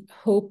we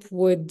hope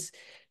would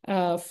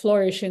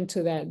flourish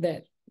into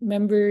that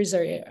members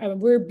are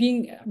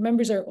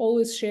members are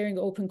always sharing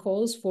open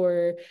calls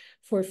for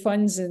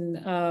funds and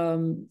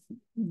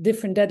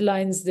different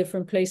deadlines,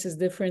 different places,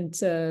 different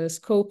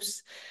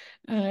scopes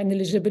and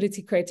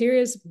eligibility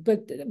criteria.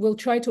 But we'll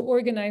try to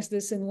organize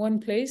this in one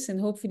place and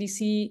hopefully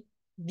see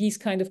these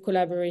kind of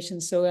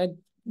collaborations. So I'd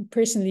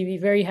personally be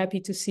very happy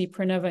to see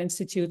Pranava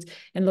Institute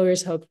and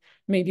Lawyers Hub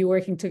maybe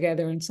working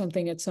together on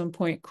something at some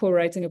point,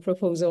 co-writing a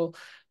proposal.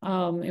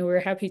 And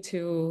we're happy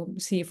to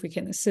see if we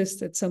can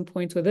assist at some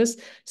point with this.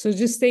 So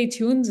just stay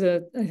tuned.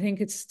 I think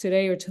it's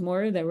today or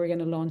tomorrow that we're going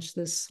to launch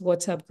this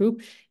WhatsApp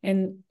group.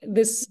 And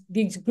these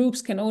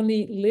groups can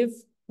only live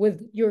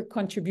with your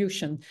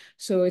contribution.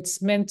 So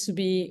it's meant to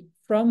be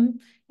from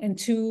and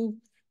to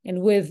and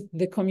with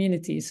the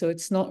community. So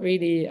it's not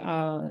really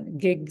a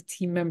gig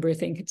team member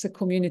thing. It's a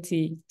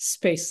community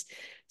space.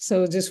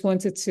 So just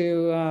wanted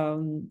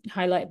to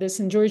highlight this.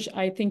 And George,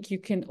 I think you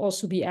can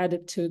also be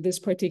added to this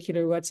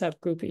particular WhatsApp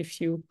group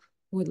if you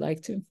would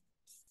like to.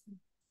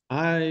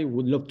 I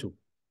would love to.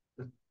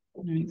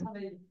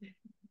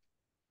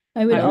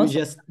 I would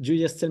also you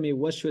just tell me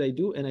what should I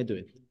do and I do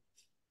it.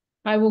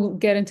 I will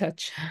get in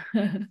touch.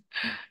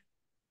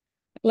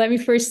 Let me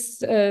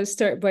first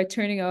start by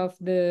turning off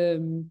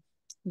the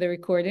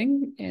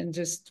recording and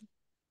just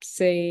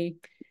say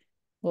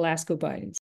last goodbyes.